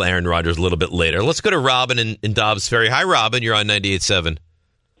to a little Aaron Rodgers a little bit later. Let's go to Robin in Dobbs Ferry. Hi, Robin. You're on 98.7.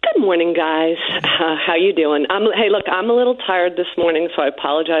 Good morning, guys. How you doing? Hey, look, I'm a little tired this morning, so I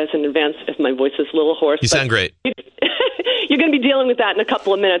apologize in advance if my voice is a little hoarse. You sound great. You're going to be dealing with that in a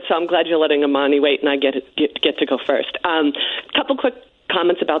couple of minutes, so I'm glad you're letting Amani wait, and I get to go first. A couple quick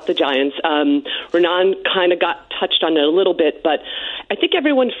comments about the Giants. Raanan kind of got touched on it a little bit, but I think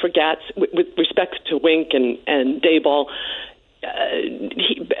everyone forgets, with respect to Wink and Daboll,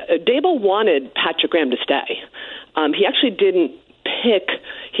 Daboll wanted Patrick Graham to stay. He actually didn't pick.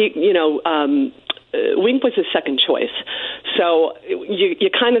 Wink was his second choice. So you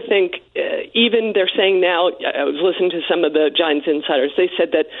kind of think, even they're saying now, I was listening to some of the Giants insiders, they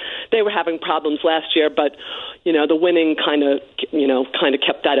said that they were having problems last year, but, the winning kind of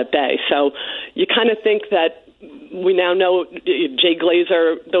kept that at bay. So you kind of think that we now know Jay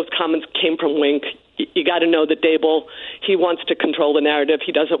Glazer, those comments came from Wink. You got to know that Daboll, he wants to control the narrative.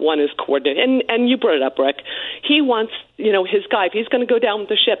 He doesn't want his coordinator. And you brought it up, Rick. He wants, his guy. If he's going to go down with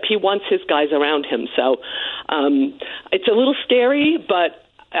the ship, he wants his guys around him. So it's a little scary, but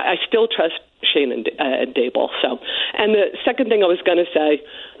I still trust Shane and Daboll. So, and the second thing I was going to say,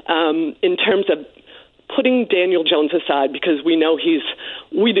 in terms of putting Daniel Jones aside, because we know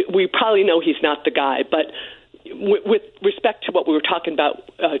we probably know he's not the guy, but with respect to what we were talking about,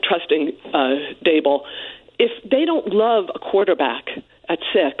 trusting Daboll, if they don't love a quarterback at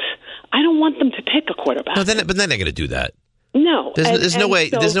 6, I don't want them to pick a quarterback. No, but they're not going to do that. No, there's no way.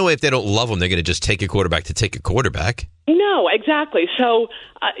 There's no way if they don't love him, they're going to just take a quarterback to take a quarterback. No, exactly. So,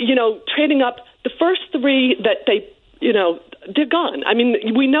 trading up the first 3 that they, they're gone. I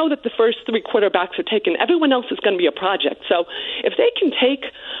mean, we know that the first 3 quarterbacks are taken. Everyone else is going to be a project. So if they can take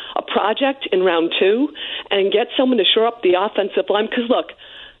a project in round 2 and get someone to shore up the offensive line, because look,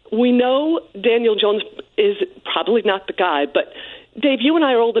 we know Daniel Jones is probably not the guy, but Dave, you and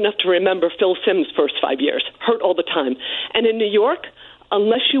I are old enough to remember Phil Simms' first 5 years, hurt all the time. And in New York,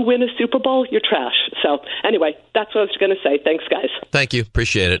 unless you win a Super Bowl, you're trash. So anyway, that's what I was going to say. Thanks, guys. Thank you.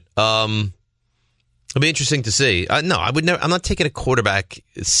 Appreciate it. It'll be interesting to see. No, I would never. I'm not taking a quarterback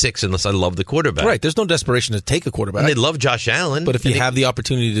 6 unless I love the quarterback. Right. There's no desperation to take a quarterback. And they'd love Josh Allen. But if you have the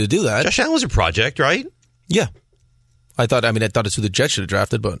opportunity to do that. Josh Allen was a project, right? Yeah. I thought it's who the Jets should have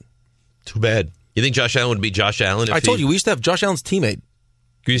drafted, but. Too bad. You think Josh Allen would be Josh Allen? I told you, we used to have Josh Allen's teammate.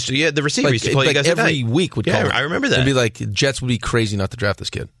 The receiver used to call you guys every week would call him. I remember that. And be like, Jets would be crazy not to draft this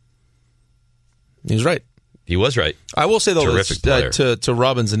kid. He was right. He was right. I will say, though, terrific player. To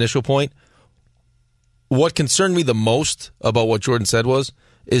Robin's initial point, what concerned me the most about what Jordan said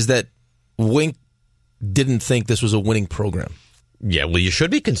is that Wink didn't think this was a winning program. Yeah, well, you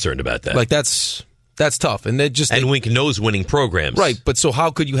should be concerned about that. Like, that's tough. And Wink knows winning programs. Right, but so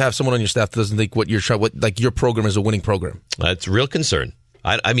how could you have someone on your staff that doesn't think what your program is a winning program? That's a real concern.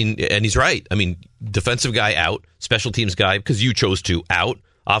 I mean, and he's right. I mean, defensive guy out, special teams guy, because you chose to out,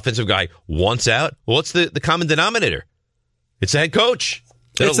 offensive guy wants out. Well, what's the common denominator? It's the head coach.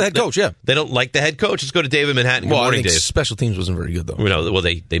 It's the head coach, yeah. They don't like the head coach. Let's go to Dave in Manhattan. Good morning, I think Dave. Special teams wasn't very good, though. Well,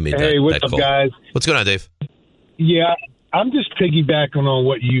 they made that what's up, call. guys? What's going on, Dave? Yeah, I'm just piggybacking on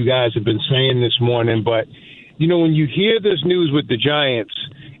what you guys have been saying this morning, but, when you hear this news with the Giants,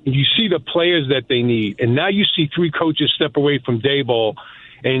 and you see the players that they need, and now you see 3 coaches step away from Daboll,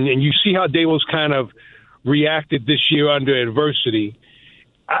 and you see how Daboll's kind of reacted this year under adversity.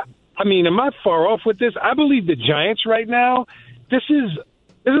 I mean, am I far off with this? I believe the Giants right now, this is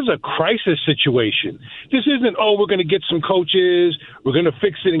a crisis situation. This isn't, we're going to get some coaches, we're going to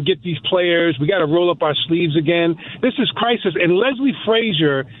fix it and get these players, we got to roll up our sleeves again. This is crisis, and Leslie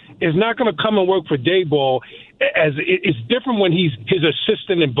Frazier is not going to come and work for Daboll. As it's different when he's his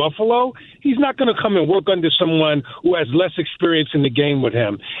assistant in Buffalo. He's not going to come and work under someone who has less experience in the game with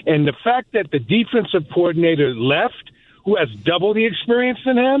him. And the fact that the defensive coordinator left, who has double the experience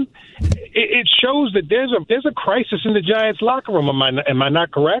than him, it shows that there's a crisis in the Giants locker room. Am I not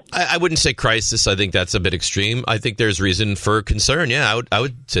correct? I wouldn't say crisis. I think that's a bit extreme. I think there's reason for concern. Yeah, I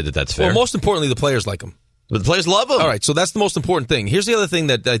would say that's fair. Well, most importantly, the players like him. But the players love him. All right, so that's the most important thing. Here's the other thing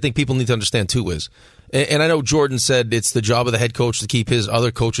that I think people need to understand, too, is, and I know Jordan said it's the job of the head coach to keep his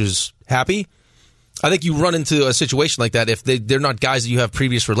other coaches happy. I think you run into a situation like that if they're not guys that you have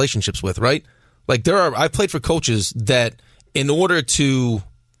previous relationships with, right? Like, I've played for coaches that, in order to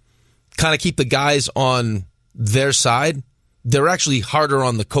kind of keep the guys on their side, they're actually harder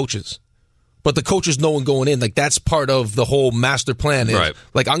on the coaches. But the coaches know when going in, like, that's part of the whole master plan. Is, right.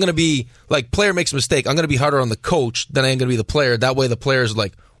 Like, I'm going to be, like, player makes a mistake, I'm going to be harder on the coach than I am going to be the player. That way the player's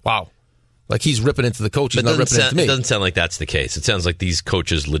like, wow, like, he's ripping into the coach, he's not ripping into me. It doesn't sound like that's the case. It sounds like these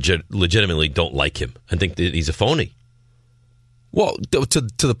coaches legitimately don't like him. I think that he's a phony. Well,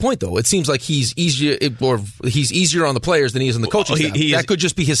 to the point, though, it seems like he's easier on the players than he is on the coaching staff. That could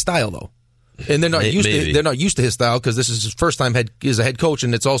just be his style, though. And they're not used to his style because this is his first time as a head coach,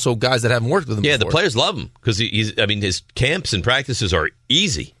 and it's also guys that haven't worked with him before. The players love him because his camps and practices are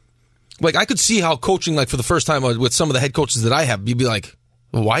easy. Like, I could see how coaching, like, for the first time with some of the head coaches that I have, you'd be like,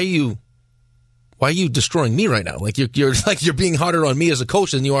 why are you destroying me right now? Like, you're being harder on me as a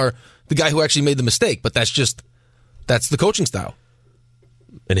coach than you are the guy who actually made the mistake. But that's the coaching style.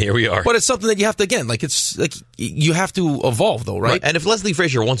 And here we are. But it's something that you have to, again, like, it's like you have to evolve, though, right? And if Leslie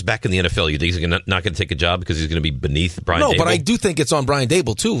Frazier wants back in the NFL, you think he's not going to take a job because he's going to be beneath Brian Daboll? No, but I do think it's on Brian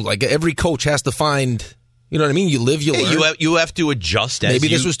Daboll, too. Like, every coach has to find, you know what I mean? You live, you learn. You have to adjust. Maybe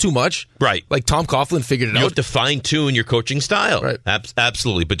this was too much. Right. Like, Tom Coughlin figured it out. You have to fine-tune your coaching style. Right.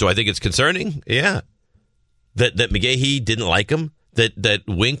 Absolutely. But do I think it's concerning? Yeah. That McGahee didn't like him? That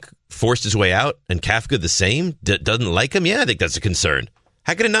Wink forced his way out? And Kafka the same? Doesn't like him? Yeah, I think that's a concern.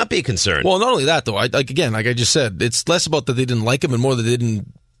 How can it not be a concern? Well, not only that, though. Like I just said, it's less about that they didn't like him and more that they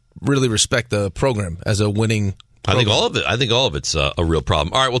didn't really respect the program as a winning program. I think all of it's a real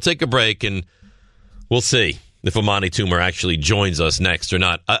problem. All right, we'll take a break, and we'll see if Amani Toomer actually joins us next or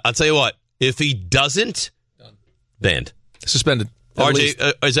not. I'll tell you what, if he doesn't, banned. Suspended.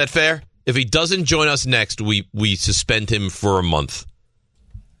 RJ, is that fair? If he doesn't join us next, we suspend him for a month.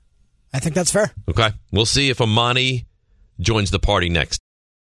 I think that's fair. Okay. We'll see if Amani joins the party next.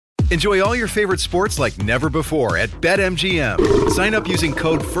 Enjoy all your favorite sports like never before at BetMGM. Sign up using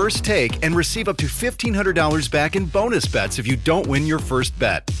code FIRSTTAKE and receive up to $1,500 back in bonus bets if you don't win your first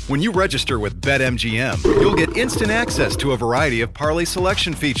bet. When you register with BetMGM, you'll get instant access to a variety of parlay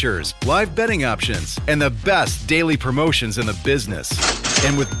selection features, live betting options, and the best daily promotions in the business.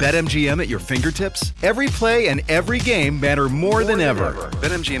 And with BetMGM at your fingertips, every play and every game matter more than ever.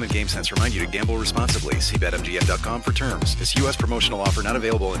 BetMGM and GameSense remind you to gamble responsibly. See BetMGM.com for terms. This U.S. promotional offer not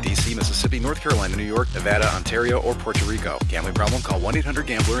available in D.C., Mississippi, North Carolina, New York, Nevada, Ontario, or Puerto Rico. Gambling problem? Call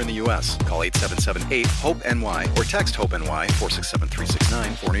 1-800-GAMBLER in the U.S. Call 877-8-HOPE-NY or text HOPE-NY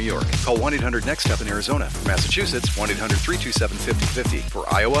 467-369 for New York. Call 1-800-NEXT-STEP in Arizona. For Massachusetts, 1-800-327-5050.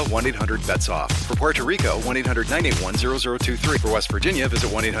 For Iowa, 1-800-BETS-OFF. For Puerto Rico, 1-800-981-0023. For West Virginia,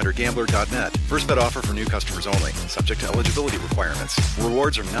 visit 1-800-GAMBLER.net. First bet offer for new customers only. Subject to eligibility requirements.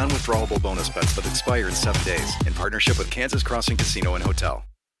 Rewards are non-withdrawable bonus bets that expire in 7 days. In partnership with Kansas Crossing Casino and Hotel.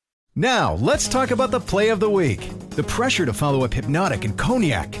 Now, let's talk about the play of the week. The pressure to follow up Hypnotic and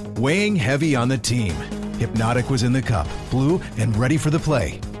Cognac, weighing heavy on the team. Hypnotic was in the cup, blue, and ready for the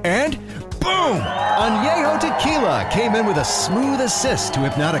play. And boom! Añejo Tequila came in with a smooth assist to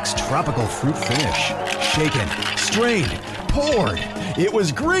Hypnotic's tropical fruit finish. Shaken, strained, poured. It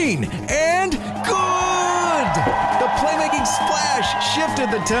was green and good! The playmaking splash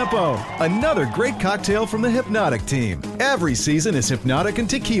shifted the tempo. Another great cocktail from the Hypnotic team. Every season is Hypnotic and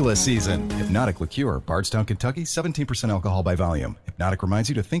Tequila season. Hypnotic Liqueur, Bardstown, Kentucky, 17% alcohol by volume. Hypnotic reminds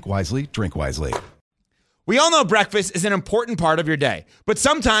you to think wisely, drink wisely. We all know breakfast is an important part of your day, but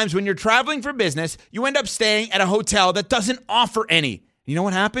sometimes when you're traveling for business, you end up staying at a hotel that doesn't offer any. You know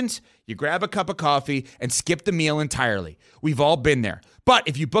what happens? You grab a cup of coffee and skip the meal entirely. We've all been there. But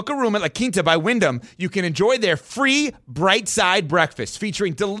if you book a room at La Quinta by Wyndham, you can enjoy their free Bright Side breakfast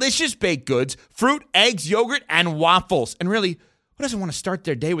featuring delicious baked goods, fruit, eggs, yogurt, and waffles. And really, who doesn't want to start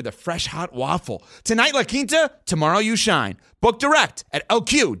their day with a fresh, hot waffle? Tonight, La Quinta, tomorrow you shine. Book direct at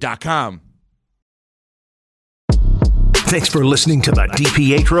lq.com. Thanks for listening to the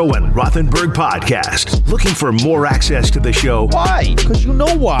DiPietro and Rothenberg podcast. Looking for more access to the show? Why? Because you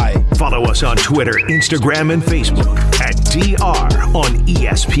know why. Follow us on Twitter, Instagram, and Facebook at DR on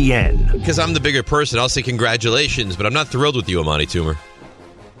ESPN. Because I'm the bigger person, I'll say congratulations, but I'm not thrilled with you, Amani Toomer.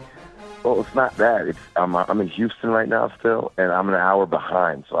 Well, it's not that. I'm in Houston right now still, and I'm an hour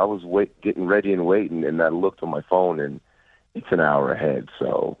behind. So I was getting ready and waiting, and I looked on my phone, and it's an hour ahead.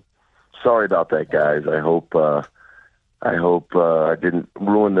 So sorry about that, guys. I hope I didn't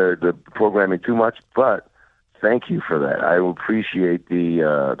ruin the programming too much, but thank you for that. I appreciate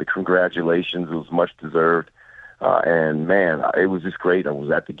the congratulations. It was much deserved. And, man, it was just great. I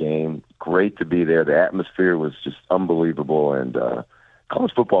was at the game. Great to be there. The atmosphere was just unbelievable. And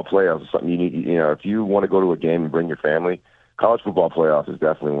college football playoffs is something you need. You know, if you want to go to a game and bring your family, college football playoffs is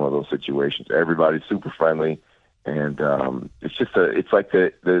definitely one of those situations. Everybody's super friendly. And it's like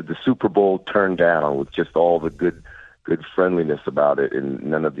the Super Bowl turned down with just all the good friendliness about it, and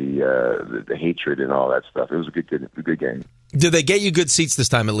none of the hatred and all that stuff. It was a good game. Did they get you good seats this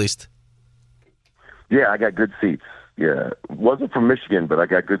time, at least? Yeah, I got good seats. Yeah, wasn't from Michigan, but I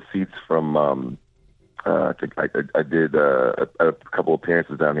got good seats from. I did a couple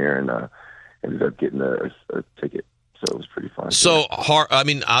appearances down here, and ended up getting a ticket. So it was pretty fun. So hard. I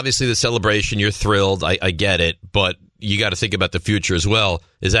mean, obviously the celebration, you're thrilled. I get it, but you got to think about the future as well.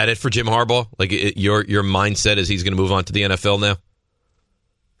 Is that it for Jim Harbaugh? Like your mindset is he's going to move on to the NFL now?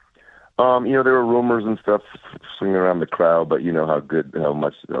 There were rumors and stuff swinging around the crowd, but you know how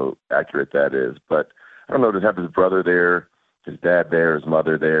much accurate that is. But I don't know, to have his brother there, his dad there, his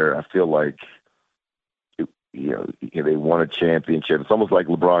mother there, I feel like they won a championship. It's almost like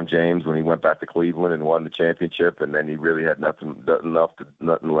LeBron James when he went back to Cleveland and won the championship, and then he really had nothing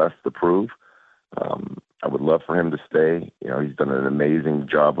less to prove. I would love for him to stay. You know, he's done an amazing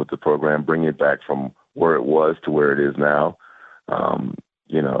job with the program, bringing it back from where it was to where it is now.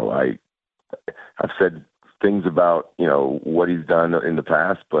 I've said things about, what he's done in the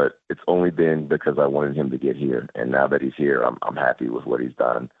past, but it's only been because I wanted him to get here. And now that he's here, I'm happy with what he's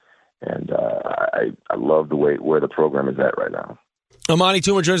done. And I love where the program is at right now. Amani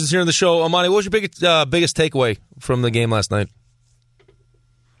Toomer joins us here on the show. Amani, what was your biggest takeaway from the game last night?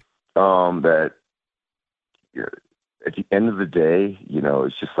 That at the end of the day,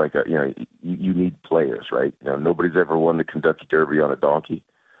 it's just like you need players, right? Nobody's ever won the Kentucky Derby on a donkey.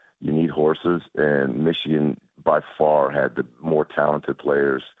 You need horses, and Michigan by far had the more talented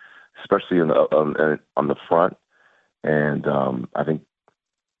players, especially on the front. And I think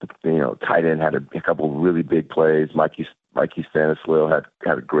tight end had a couple of really big plays. Mikey Stanislaw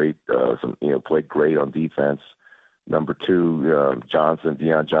had a great played great on defense. Number 2,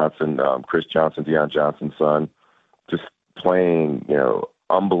 Deion Johnson, Chris Johnson, Deion Johnson's son, just playing,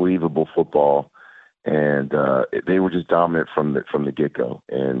 unbelievable football, and they were just dominant from the get-go.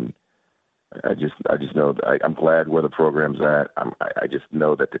 And I just know that I'm glad where the program's at. I just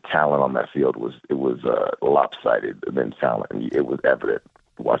know that the talent on that field was lopsided in talent, and it was evident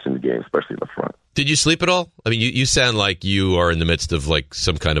watching the game, especially in the front. Did you sleep at all? I mean, you sound like you are in the midst of like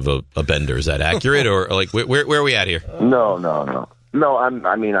some kind of a bender. Is that accurate, or like where are we at here? No.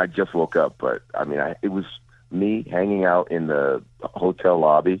 I just woke up, but it was me hanging out in the hotel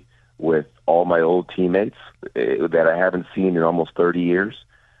lobby with all my old teammates that I haven't seen in almost 30 years.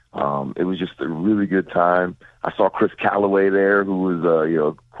 It was just a really good time. I saw Chris Callaway there, who was,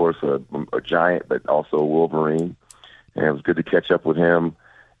 of course, a Giant, but also a Wolverine, and it was good to catch up with him.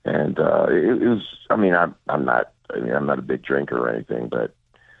 And it was. I'm not a big drinker or anything, but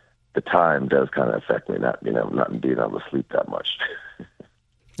the time does kind of affect me. Not being able to sleep that much.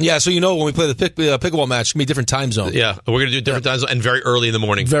 Yeah, so when we play the pickleball match, it's going to be a different time zone. Yeah, we're going to do a different time zone and very early in the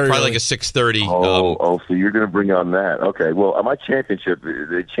morning. Probably like a 6:30. So you're going to bring on that. Okay, well, my championship,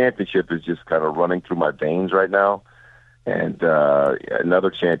 the championship is just kind of running through my veins right now. and another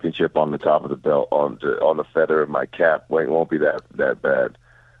championship on the top of the belt on the feather of my cap. It won't be that bad.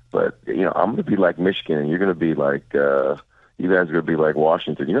 But I'm going to be like Michigan, and you're going to be like you guys are going to be like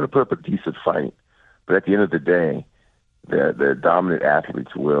Washington. You're going to put up a decent fight, but at the end of the day, the dominant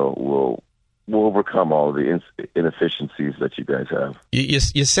athletes will overcome all of the inefficiencies that you guys have. You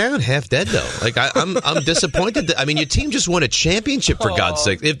sound half dead though. Like I'm disappointed. I mean, your team just won a championship for God's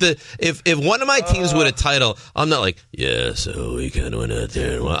sake. If one of my teams win a title, I'm not like, yeah, so we kind of went out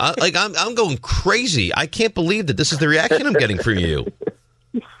there. Well, I'm going crazy. I can't believe that this is the reaction I'm getting from you.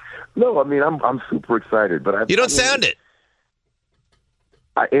 No, I mean I'm super excited, but you don't sound it.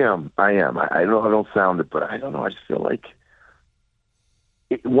 I am. I know I don't sound it, but I don't know. I just feel like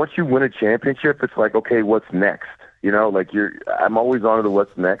once you win a championship, it's like, okay, what's next? I'm always on to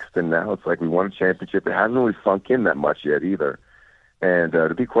what's next, and now it's like we won a championship. It hasn't really sunk in that much yet either. And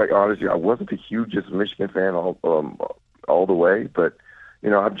to be quite honest, I wasn't the hugest Michigan fan all the way, but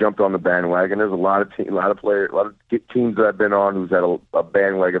I've jumped on the bandwagon. There's a lot of teams that I've been on who's had a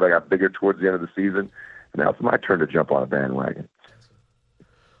bandwagon that got bigger towards the end of the season. Now it's my turn to jump on a bandwagon.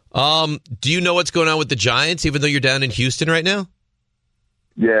 Do you know what's going on with the Giants, even though you're down in Houston right now?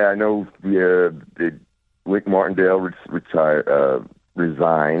 Yeah, I know. Wink Martindale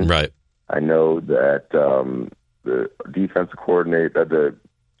resigned. Right. I know that the defensive coordinator, the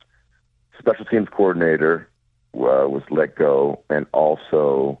special teams coordinator, was let go, and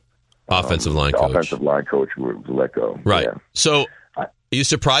also offensive line coach was let go. Right. Yeah. So, are you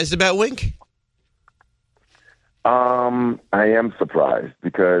surprised about Wink? I am surprised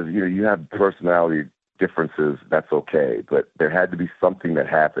because you have personality differences. That's okay, but there had to be something that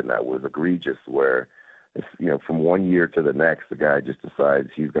happened that was egregious. Where, from one year to the next, the guy just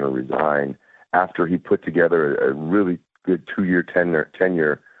decides he's going to resign after he put together a really good 2-year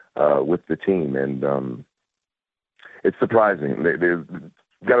tenure with the team, and it's surprising. They've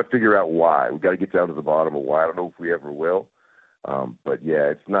got to figure out why. We've got to get down to the bottom of why. I don't know if we ever will, but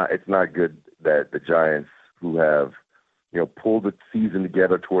yeah, it's not good that the Giants, who have pulled the season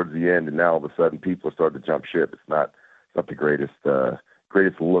together towards the end, and now all of a sudden people are starting to jump ship. It's not the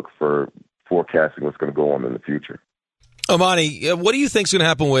greatest look for forecasting what's going to go on in the future. Amani, what do you think is going to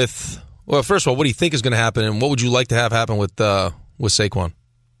happen with? Well, first of all, what do you think is going to happen, and what would you like to have happen with Saquon?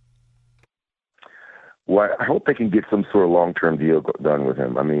 Well, I hope they can get some sort of long-term deal done with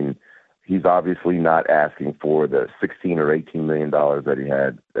him. I mean, he's obviously not asking for the $16 or $18 million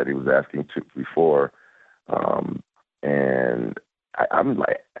that he was asking to before. And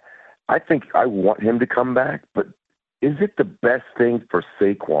I think I want him to come back, but is it the best thing for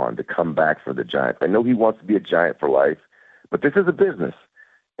Saquon to come back for the Giants? I know he wants to be a Giant for life, but this is a business,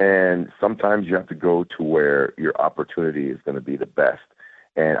 and sometimes you have to go to where your opportunity is going to be the best.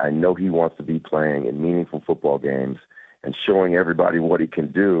 And I know he wants to be playing in meaningful football games and showing everybody what he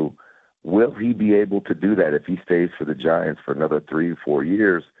can do. Will he be able to do that if he stays for the Giants for another 3 or 4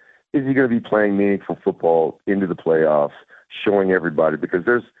 years? Is he going to be playing meaningful football into the playoffs, showing everybody? Because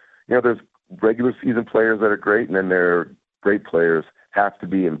there's regular season players that are great, and then there are great players have to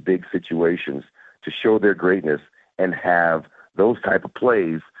be in big situations to show their greatness and have those type of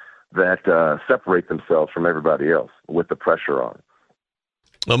plays that separate themselves from everybody else with the pressure on.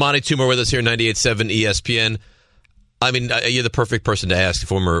 Amani Toomer with us here, 98.7 ESPN. I mean, you're the perfect person to ask,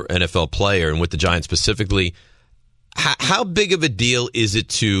 former NFL player, and with the Giants specifically. How big of a deal is it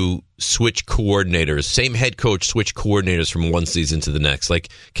to switch coordinators, same head coach, switch coordinators from one season to the next? Like,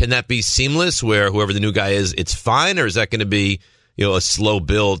 can that be seamless where whoever the new guy is, it's fine, or is that going to be, a slow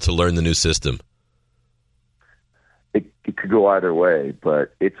build to learn the new system? It could go either way,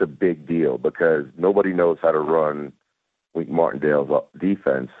 but it's a big deal because nobody knows how to run Wink Martindale's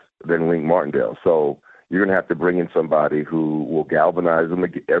defense than Wink Martindale. So you're going to have to bring in somebody who will galvanize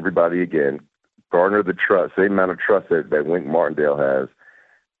everybody again, garner the trust, same amount of trust that Wink Martindale has.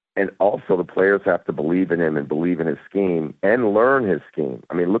 And also the players have to believe in him and believe in his scheme and learn his scheme.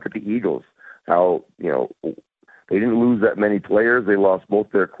 I mean, look at the Eagles, how, they didn't lose that many players. They lost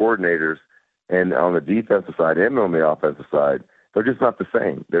both their coordinators, and on the defensive side and on the offensive side, they're just not the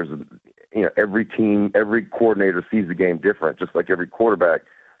same. There's, every team, every coordinator sees the game different, just like every quarterback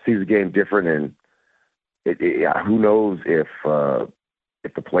sees the game different. And who knows if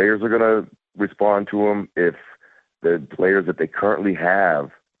the players are going to respond to him, if the players that they currently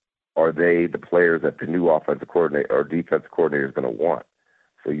have, are they the players that the new offensive coordinator or defensive coordinator is going to want?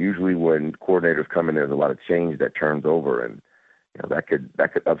 So usually when coordinators come in, there's a lot of change that turns over, and that could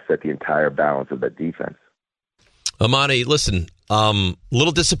upset the entire balance of that defense. Amani, listen, a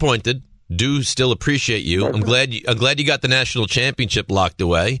little disappointed. Do still appreciate you. I'm glad you got the national championship locked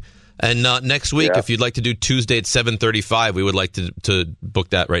away. And next week, if you'd like to do Tuesday at 7:35, we would like to book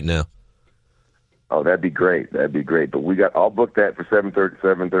that right now. Oh, that'd be great. That'd be great. But I'll book that for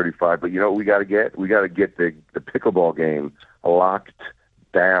 7:35. But you know what we got to get? We got to get the pickleball game locked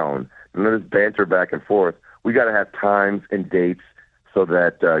down. None of this banter back and forth. We got to have times and dates so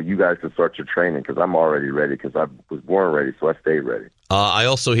that you guys can start your training, because I'm already ready, because I was born ready, so I stayed ready. I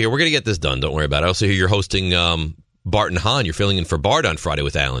also hear, we're going to get this done, don't worry about it. I also hear you're hosting Bart and Hahn. You're filling in for Bart on Friday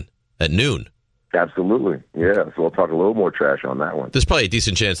with Alan at noon. Absolutely. Yeah, so we'll talk a little more trash on that one. There's probably a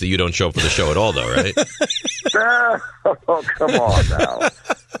decent chance that you don't show up for the show at all, though, right? Oh, come on now.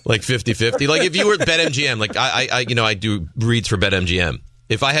 Like 50-50? Like if you were at BetMGM, like I do reads for BetMGM.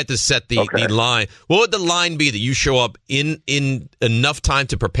 If I had to set the line, what would the line be that you show up in enough time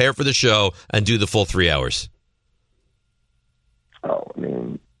to prepare for the show and do the full 3 hours? Oh, I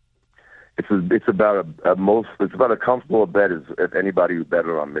mean, it's about a comfortable bet as if anybody who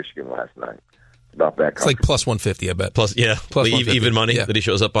betted on Michigan last night. It's about that. It's like plus 150, I bet. Plus 150. Even money that he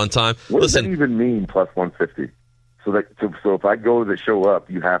shows up on time. What does that even mean? Plus 150. So if I go to show up,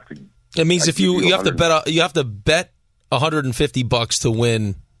 you have to. It means if you have to bet $150 to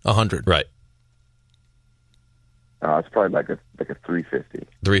win 100. Right. It's probably like a 350.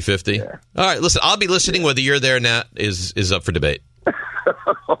 350. Yeah. All right. Listen, I'll be listening whether you're there or not is up for debate.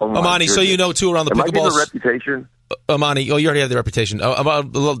 Amani, so you know too around the pickleballs. Am I getting a reputation? Amani, you already have the reputation.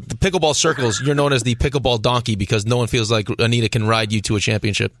 About the pickleball circles, you're known as the pickleball donkey because no one feels like Anita can ride you to a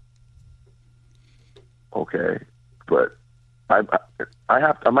championship. Okay, but I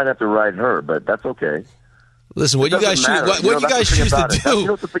might have to ride her, but that's okay. Listen, what you guys choose to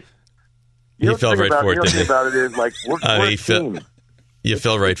do. You fell right for it, didn't didn't you? about it is, like, we're a team. You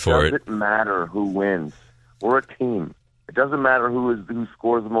fell right for it. It doesn't matter who wins. We're a team. It doesn't matter who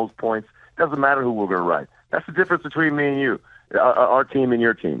scores the most points. It doesn't matter who we're going to ride. That's the difference between me and you, our team and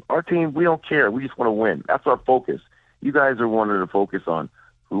your team. Our team, we don't care. We just want to win. That's our focus. You guys are wanting to focus on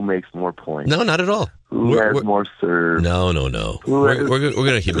who makes more points. No, not at all. Who has more serve. No. We're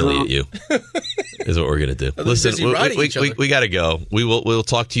going to humiliate you, is what we're going to do. Listen, we got to go. We'll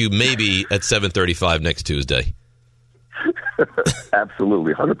talk to you maybe at 7:35 next Tuesday.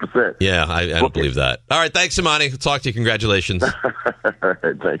 Absolutely, 100%. Yeah, I don't believe that. All right, thanks, Amani. We'll talk to you. Congratulations. All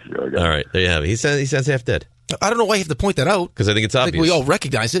right, thank you. All right, there you have it. He sounds half dead. I don't know why you have to point that out. Because I think it's obvious. I think we all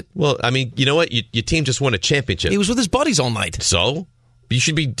recognize it. Well, I mean, you know what? Your team just won a championship. He was with his buddies all night. So? You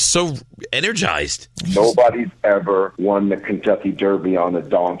should be so energized. Nobody's ever won the Kentucky Derby on a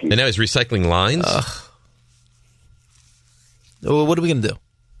donkey. And now he's recycling lines? What are we going to do?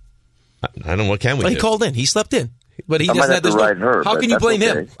 I don't know. What can we do? He called in. He slept in. But he doesn't have to ride her. How can you blame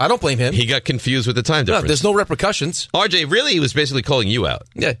him? I don't blame him. He got confused with the time difference. No, there's no repercussions. RJ, really, he was basically calling you out.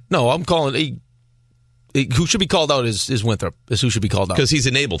 Yeah. No, I'm calling. Who should be called out is Winthrop. Is who should be called out. Because he's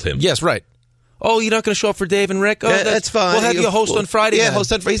enabled him. Yes, right. Oh, you're not going to show up for Dave and Rick? Oh, yeah, that's fine. We'll have you host on Friday. Yeah,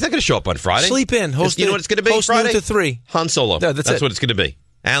 host on Friday. He's not going to show up on Friday. Sleep in. Host. You know what it's going to be? Host Friday? noon to 3. Han Solo. Yeah, that's what it's going to be.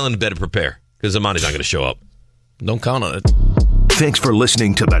 Alan better prepare because Amani's not going to show up. Don't count on it. Thanks for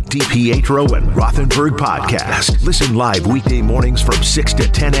listening to the DiPietro and Rothenberg podcast. Listen live weekday mornings from 6 to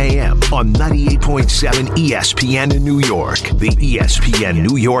 10 a.m. on 98.7 ESPN in New York, the ESPN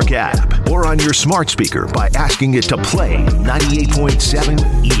New York app, or on your smart speaker by asking it to play 98.7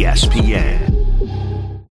 ESPN.